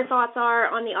what your thoughts are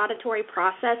on the auditory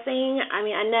processing. I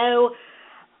mean, I know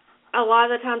a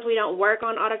lot of the times we don't work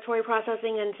on auditory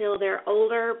processing until they're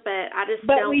older, but I just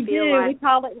don't feel like... we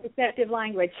call it receptive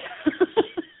language.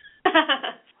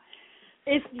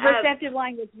 It's receptive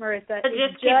language, Marissa. So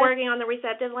just keep working on the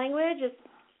receptive language?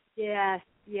 Yes.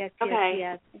 Okay.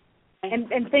 Yes.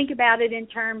 And think about it in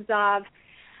terms of,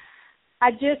 I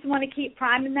just want to keep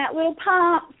priming that little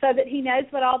pump so that he knows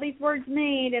what all these words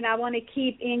mean, and I want to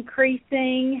keep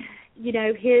increasing,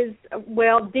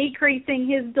 decreasing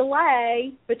his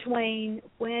delay between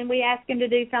when we ask him to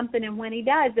do something and when he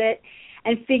does it,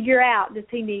 and figure out, does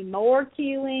he need more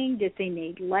cueing? Does he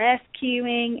need less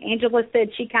cueing? Angela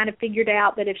said she kind of figured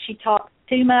out that if she talks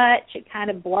too much, it kind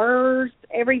of blurs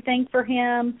everything for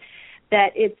him, that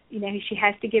it's, she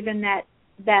has to give him that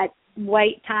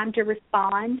wait time to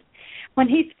respond. When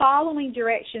he's following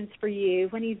directions for you,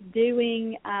 when he's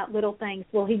doing little things,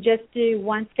 will he just do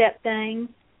one-step things?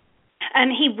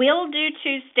 He will do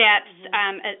two steps.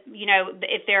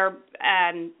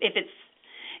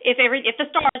 If the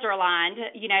stars are aligned,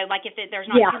 like if there's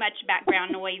not too much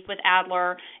background noise with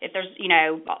Adler, if there's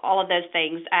all of those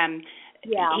things.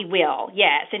 He will,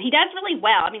 yes. And he does really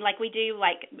well. I mean, we do,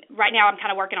 right now I'm kind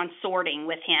of working on sorting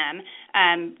with him.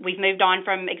 We've moved on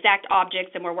from exact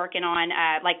objects, and we're working on,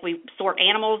 we sort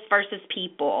animals versus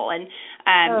people. And,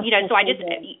 so I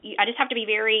just have to be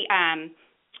very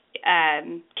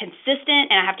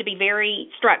consistent, and I have to be very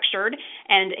structured,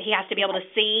 and he has to be able to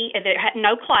see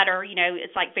no clutter.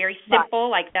 It's very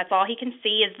simple. That's all he can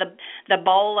see is the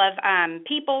bowl of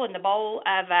people and the bowl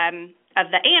of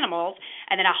the animals,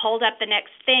 and then I hold up the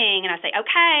next thing and I say,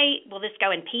 okay, will this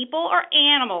go in people or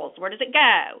animals? Where does it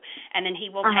go? And then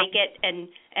he will take it and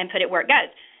put it where it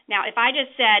goes. Now, if I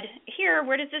just said, here,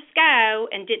 where does this go,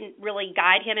 and didn't really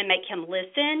guide him and make him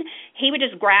listen, he would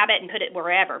just grab it and put it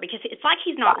wherever, because it's like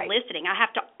he's not listening. I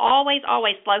have to always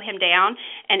slow him down,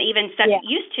 and even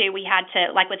used to, we had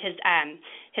to, with his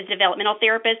developmental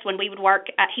therapist, when we would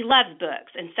work, he loves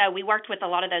books, and so we worked with a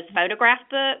lot of those photograph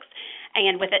books,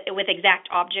 and with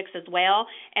exact objects as well.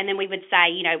 And then we would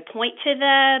say, point to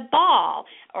the ball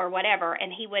or whatever,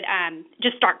 and he would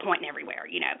just start pointing everywhere,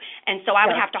 And so I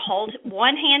would have to hold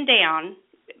one hand down,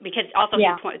 because also he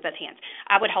would point with both hands.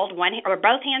 I would hold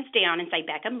both hands down and say,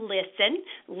 Beckham,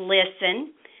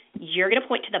 listen. You're going to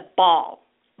point to the ball.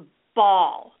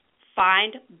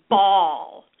 Find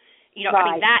ball. I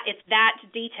mean, it's that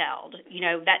detailed.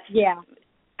 That's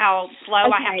how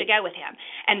slow I have to go with him.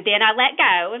 And then I let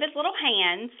go of his little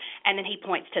hands, and then he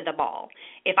points to the ball.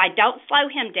 If I don't slow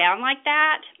him down like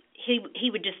that, he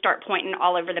would just start pointing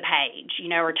all over the page,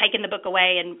 or taking the book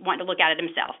away and wanting to look at it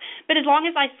himself. But as long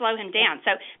as I slow him down,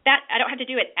 so that I don't have to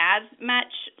do it as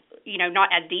much not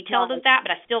as detailed as that,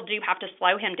 but I still do have to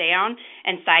slow him down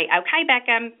and say, okay,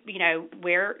 Beckham,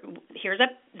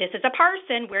 this is a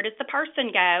person. Where does the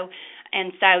person go?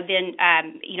 And so then,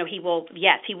 he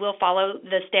will follow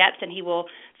the steps, and he will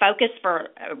focus for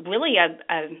really a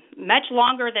much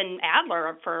longer than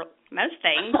Adler for most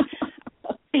things,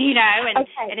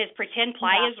 and his pretend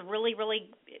play is really, really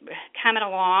coming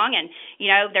along. And,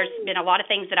 there's been a lot of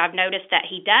things that I've noticed that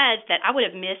he does that I would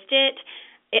have missed it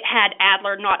had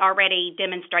Adler not already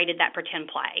demonstrated that pretend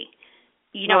play.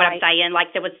 You know what I'm saying?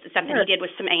 Like there was something he did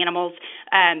with some animals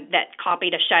that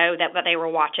copied a show that they were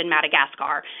watching,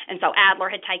 Madagascar. And so Adler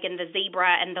had taken the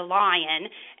zebra and the lion,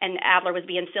 and Adler was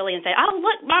being silly and said, "Oh,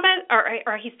 look, Mama,"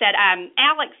 or he said,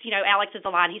 "Alex, Alex is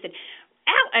the lion." He said,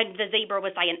 and the zebra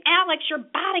was saying, "Alex, you're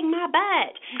biting my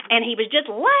butt." And he was just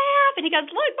laughing. He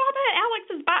goes, "Look, Mama, Alex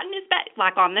is biting his butt,"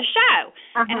 like on the show.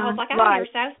 And I was like, "Oh,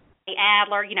 you're so silly,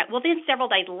 Adler." Well, then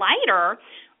several days later,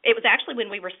 it was actually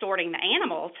when we were sorting the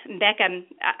animals. Beckham,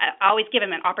 I always give him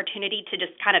an opportunity to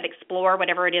just kind of explore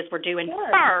whatever it is we're doing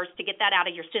first to get that out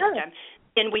of your system.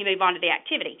 Then we move on to the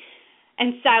activity.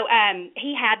 And so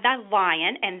he had the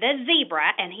lion and the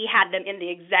zebra, and he had them in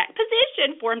the exact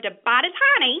position for him to bite his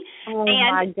honey. Oh,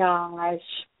 my gosh.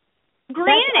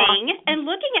 Grinning and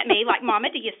looking at me like, "Mama,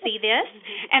 do you see this?"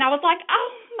 And I was like,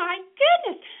 "Oh, my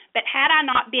goodness." But had I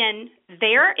not been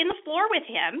there in the floor with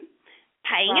him,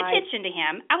 paying attention to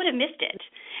him, I would have missed it.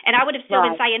 And I would have still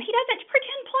been saying, he doesn't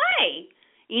pretend play,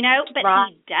 but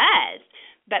he does.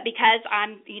 But because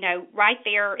I'm, right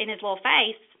there in his little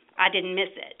face, I didn't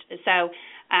miss it. So,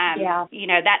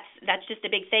 that's just a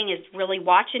big thing, is really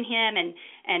watching him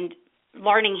and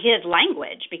learning his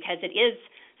language, because it is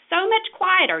so much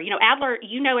quieter. Adler,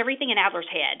 everything in Adler's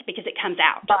head because it comes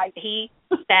out. Right. He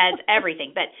says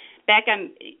everything. But Beckham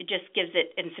just gives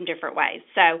it in some different ways.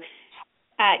 So,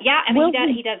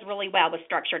 he does really well with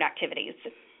structured activities.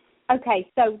 Okay,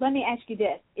 so let me ask you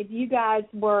this. If you guys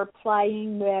were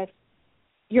playing with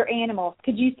your animals,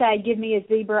 could you say, "Give me a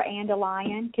zebra and a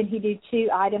lion"? Can he do 2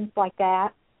 items like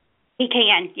that? He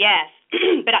can, yes.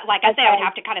 But like I said, I would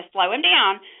have to kind of slow him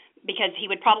down, because he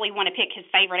would probably want to pick his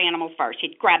favorite animals first.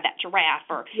 He'd grab that giraffe,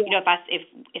 or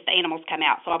if the animals come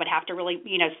out. So I would have to really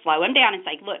slow him down and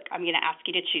say, "Look, I'm going to ask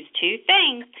you to choose 2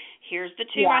 things. Here's the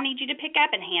 2 I need you to pick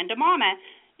up and hand to Mama."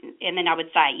 And then I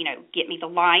would say, "Get me the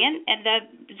lion and the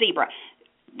zebra.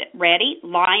 Ready,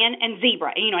 lion and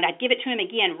zebra." And I'd give it to him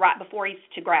again right before he's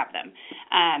to grab them,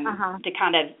 to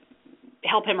kind of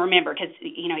help him remember, because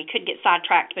he could get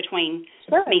sidetracked between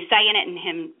me saying it and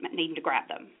him needing to grab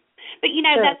them. But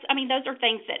those are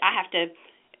things that I have to.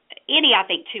 I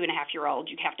think 2.5-year-old,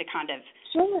 you have to kind of.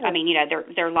 Sure.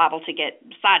 They're liable to get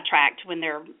sidetracked when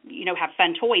they're have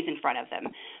fun toys in front of them.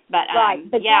 But I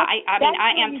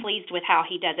am pleased with how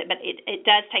he does it. But it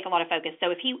does take a lot of focus.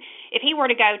 So if he were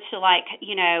to go to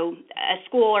a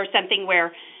school or something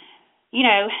where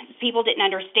people didn't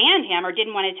understand him or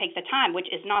didn't want to take the time, which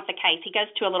is not the case. He goes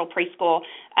to a little preschool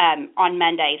on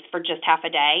Mondays for just half a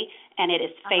day, and it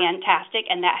is fantastic,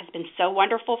 and that has been so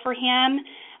wonderful for him.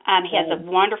 He has a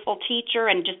wonderful teacher,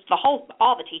 and just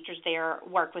all the teachers there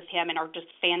work with him and are just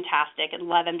fantastic and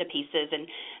love him to pieces, and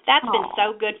that's been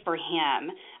so good for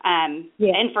him.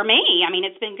 And for me,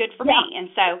 it's been good for me. And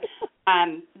so,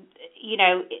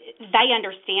 they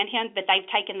understand him, but they've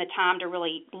taken the time to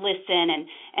really listen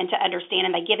and to understand,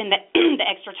 and they give him the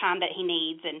extra time that he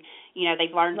needs, and,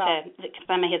 they've learned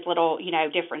some of his little,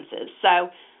 differences.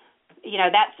 So,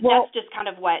 that's just kind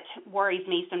of what worries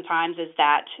me sometimes, is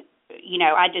that,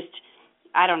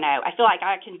 I don't know. I feel like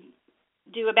I can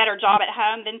do a better job at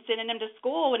home than sending him to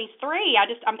school when he's 3.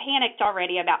 I'm panicked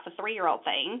already about the 3-year-old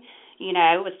thing,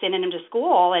 with sending him to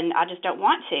school, and I just don't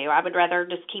want to. I would rather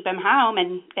just keep him home,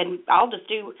 and I'll just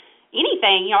do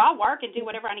anything. I'll work and do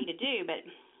whatever I need to do, but,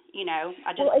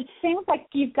 I just... Well, it sounds like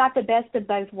you've got the best of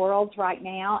both worlds right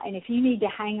now, and if you need to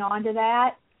hang on to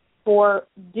that for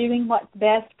doing what's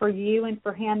best for you and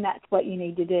for him, that's what you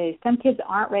need to do. Some kids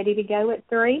aren't ready to go at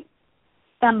 3.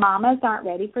 Some mamas aren't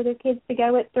ready for their kids to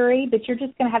go at 3, but you're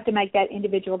just going to have to make that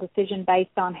individual decision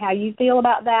based on how you feel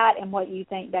about that and what you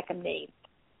think Beckham needs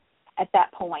at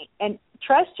that point. And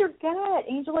trust your gut,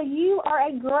 Angela. You are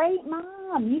a great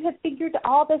mom. You have figured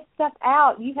all this stuff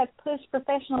out. You have pushed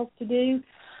professionals to do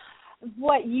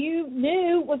what you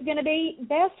knew was going to be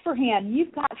best for him.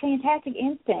 You've got fantastic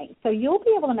instincts, so you'll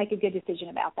be able to make a good decision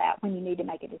about that when you need to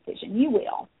make a decision. You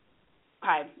will.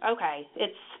 Okay.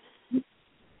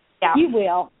 You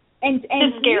will. And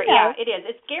it's scary. It is.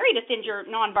 It's scary to send your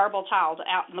nonverbal child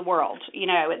out in the world.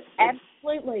 It's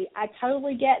absolutely. I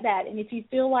totally get that. And if you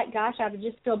feel like, gosh, I would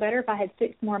just feel better if I had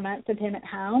 6 more months of him at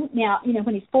home. Now,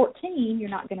 when he's 14, you're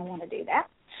not going to want to do that.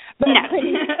 But no.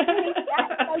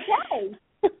 that's okay.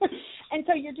 And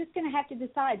so you're just going to have to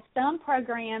decide. Some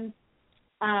programs,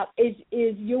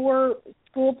 is your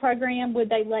school program, would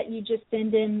they let you just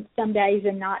send in some days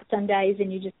and not some days,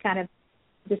 and you just kind of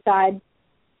decide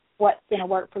what's going to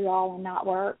work for y'all and not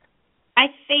work? I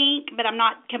think, but I'm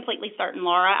not completely certain,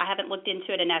 Laura. I haven't looked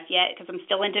into it enough yet because I'm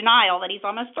still in denial that he's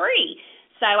almost 3.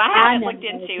 So I haven't looked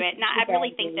into it. And I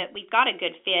really think that we've got a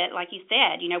good fit, like you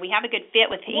said. We have a good fit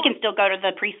with, he can still go to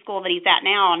the preschool that he's at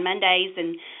now on Mondays.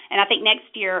 And I think next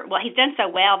year, well, he's done so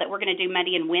well that we're going to do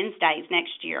Monday and Wednesdays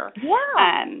next year.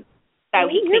 Yeah. So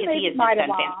he is right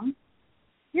along.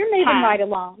 You're moving right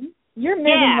along. You're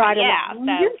moving right along.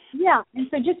 And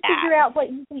so just figure out what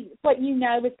you think, what you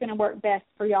know is going to work best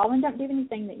for y'all, and don't do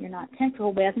anything that you're not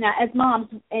comfortable with. Now, as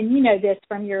moms, and you know this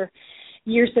from your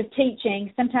years of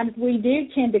teaching, sometimes we do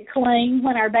tend to cling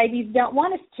when our babies don't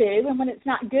want us to, and when it's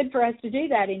not good for us to do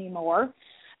that anymore.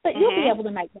 But you'll be able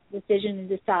to make that decision and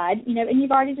decide, and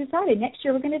you've already decided next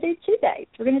year we're going to do 2 days.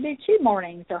 We're going to do 2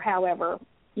 mornings, or however,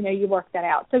 you work that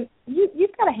out. So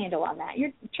you've got a handle on that.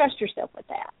 Trust yourself with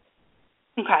that.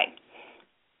 Okay.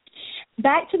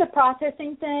 Back to the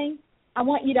processing thing, I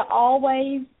want you to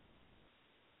always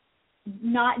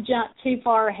not jump too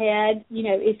far ahead.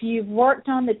 If you've worked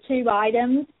on the 2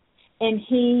 items and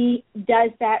he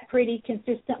does that pretty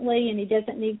consistently and he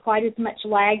doesn't need quite as much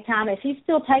lag time, if he's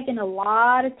still taking a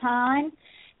lot of time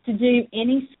to do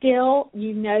any skill,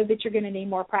 you know that you're going to need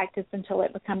more practice until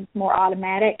it becomes more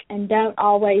automatic. And don't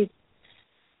always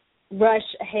rush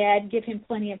ahead. Give him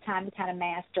plenty of time to kind of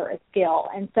master a skill.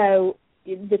 And so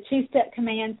the 2-step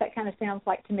commands, that kind of sounds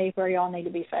like to me where you all need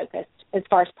to be focused as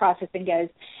far as processing goes.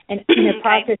 And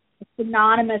process is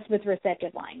synonymous with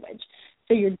receptive language.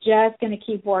 So you're just going to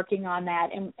keep working on that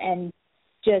and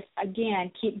just,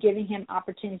 again, keep giving him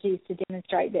opportunities to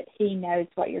demonstrate that he knows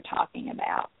what you're talking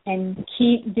about. And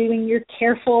keep doing your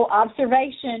careful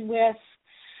observation with,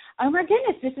 oh, my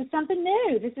goodness, this is something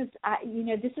new. This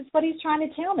is what he's trying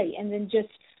to tell me. And then just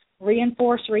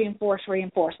reinforce.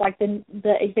 Like the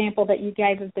example that you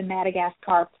gave of the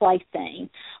Madagascar play scene.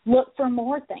 Look for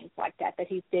more things like that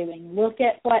he's doing. Look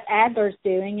at what Adler's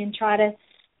doing and try to,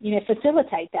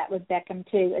 facilitate that with Beckham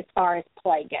too as far as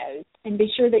play goes. And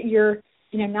be sure that you're,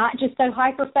 not just so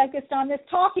hyper-focused on this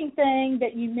talking thing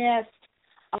that you missed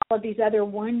all of these other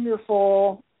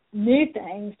wonderful new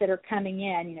things that are coming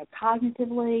in,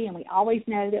 cognitively, and we always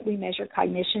know that we measure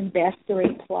cognition best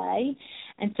through play.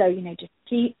 And so, just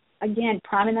keep, again,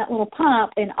 priming that little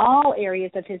pump in all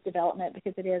areas of his development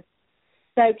because it is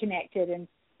so connected. And,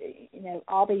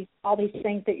 all these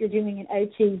things that you're doing in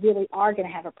OT really are going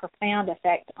to have a profound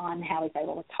effect on how he's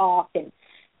able to talk. And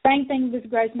same thing with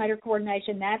gross motor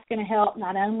coordination. That's going to help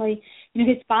not only,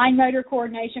 his fine motor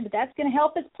coordination, but that's going to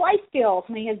help his play skills.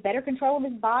 When he has better control of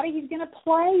his body, he's going to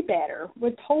play better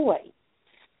with toys.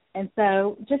 And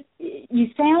so just,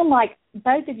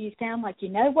 both of you sound like you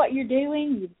know what you're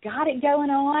doing. You've got it going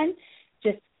on.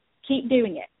 Just keep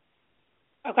doing it.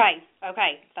 Okay.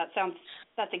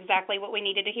 That's exactly what we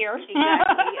needed to hear.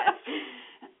 Exactly, yes.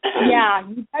 Yeah,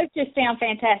 you both just sound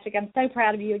fantastic. I'm so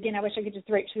proud of you. Again, I wish I could just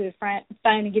reach through the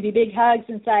phone and give you big hugs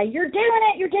and say, you're doing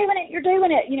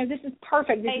it. This is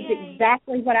perfect. This is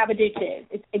exactly what I would do, too.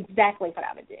 It's exactly what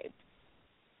I would do.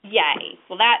 Yay.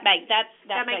 Well, that makes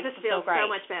us feel so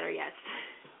much better, yes.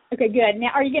 Okay, good. Now,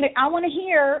 I want to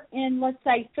hear in, let's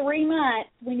say, 3 months,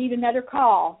 we need another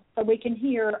call so we can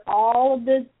hear all of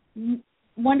the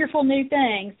wonderful new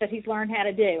things that he's learned how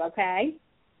to do, okay?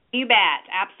 You bet.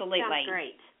 Absolutely. Sounds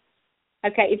great.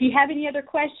 Okay, if you have any other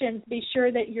questions, be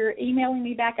sure that you're emailing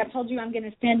me back. I told you I'm going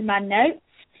to send my notes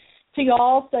to you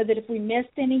all so that if we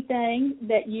missed anything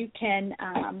that you can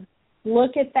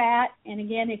look at that. And,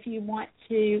 again, if you want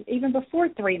to, even before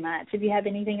 3 months, if you have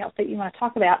anything else that you want to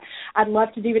talk about, I'd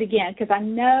love to do it again because I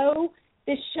know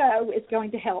this show is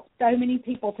going to help so many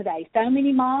people today, so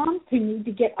many moms who need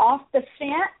to get off the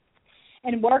fence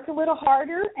and work a little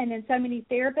harder, and then so many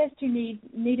therapists who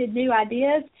needed new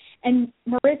ideas. And,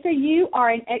 Marissa, you are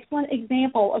an excellent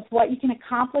example of what you can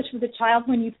accomplish with a child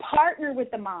when you partner with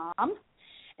the mom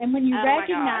and when you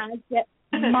recognize that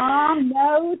mom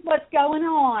knows what's going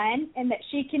on and that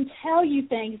she can tell you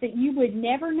things that you would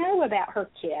never know about her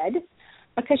kid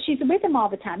because she's with them all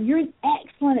the time. You're an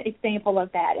excellent example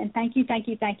of that, and thank you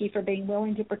for being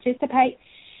willing to participate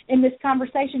in this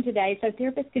conversation today so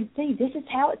therapists can see this is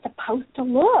how it's supposed to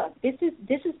look. This is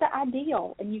the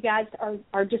ideal, and you guys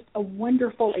are just a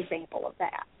wonderful example of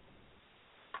that.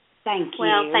 Thank you.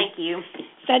 Well, thank you.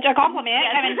 Such a compliment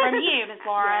coming from you, Ms.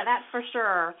 Laura, yes. That's for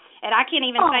sure. And I can't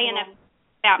even say enough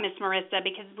about Miss Marissa,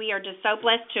 because we are just so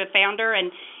blessed to have found her. And,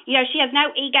 you know, she has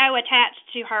no ego attached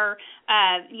to her,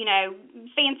 you know,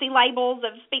 fancy labels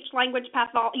of speech language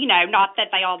pathologist. You know, not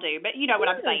that they all do, but you know what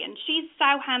I'm saying. She's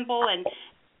so humble and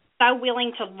so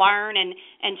willing to learn and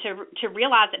to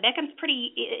realize that Beckham's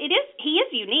he is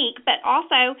unique, but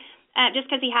also just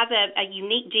because he has a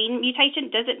unique gene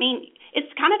mutation doesn't mean it's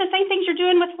kind of the same things you're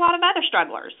doing with a lot of other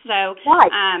strugglers. So,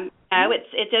 right. no,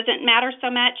 it doesn't matter so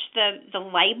much the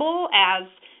label as,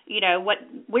 you know,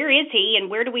 where is he and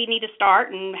where do we need to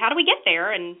start and how do we get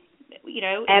there, and, you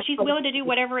know, and she's willing to do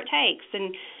whatever it takes,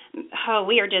 and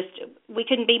we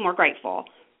couldn't be more grateful.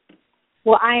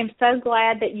 Well, I am so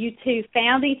glad that you two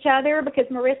found each other, because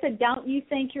Marissa, don't you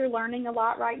think you're learning a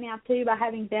lot right now too by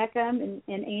having Beckham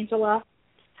and Angela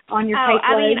on your caseload?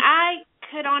 I mean, I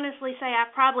could honestly say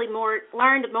I've probably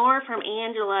learned more from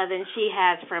Angela than she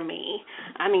has from me.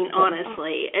 I mean,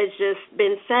 honestly, it's just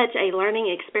been such a learning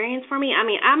experience for me. I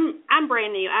mean, I'm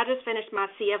brand new. I just finished my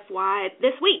CFY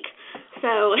this week,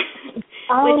 so.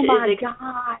 Oh my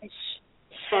gosh!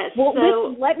 Yes, well, so,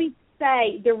 listen, let me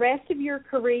say, the rest of your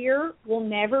career will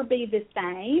never be the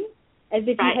same as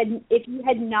if you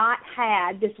had not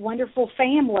had this wonderful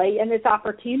family and this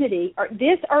opportunity or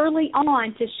this early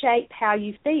on to shape how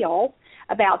you feel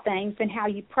about things and how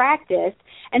you practice.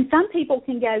 And some people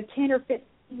can go 10 or 15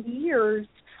 years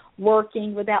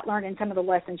working without learning some of the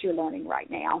lessons you're learning right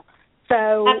now.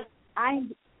 So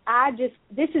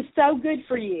this is so good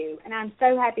for you, and I'm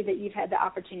so happy that you've had the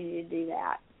opportunity to do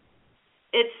that.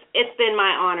 It's been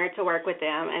my honor to work with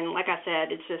them, and like I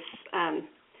said, it's just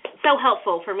so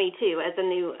helpful for me too as a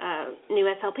new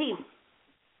SLP.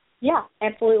 Yeah,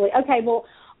 absolutely. Okay, well,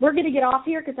 we're going to get off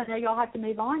here because I know y'all have to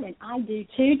move on, and I do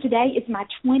too. Today is my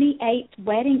 28th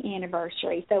wedding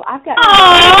anniversary, so I've got.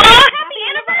 Happy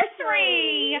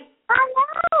anniversary! I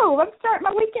know. I'm starting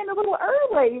my weekend a little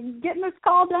early, getting this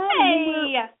call done.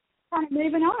 Hey. And kind of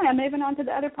moving on. I'm moving on to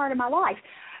the other part of my life.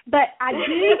 But I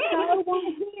do so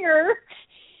want to hear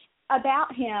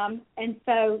about him. And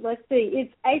so let's see,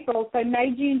 it's April, so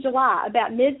May, June, July.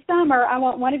 About midsummer, I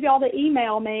want one of y'all to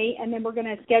email me, and then we're going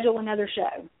to schedule another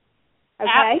show.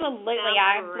 Okay? Absolutely.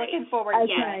 I'm looking forward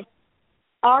to it.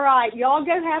 All right. Y'all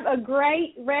go have a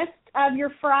great rest of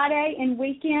your Friday and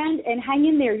weekend, and hang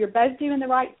in there. You're both doing the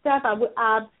right stuff.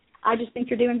 I just think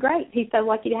you're doing great. He's so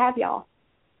lucky to have y'all.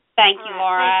 Thank you,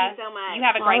 Laura. Thank you so much. You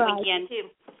have a great weekend, too.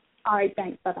 All right,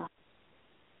 thanks. Bye-bye.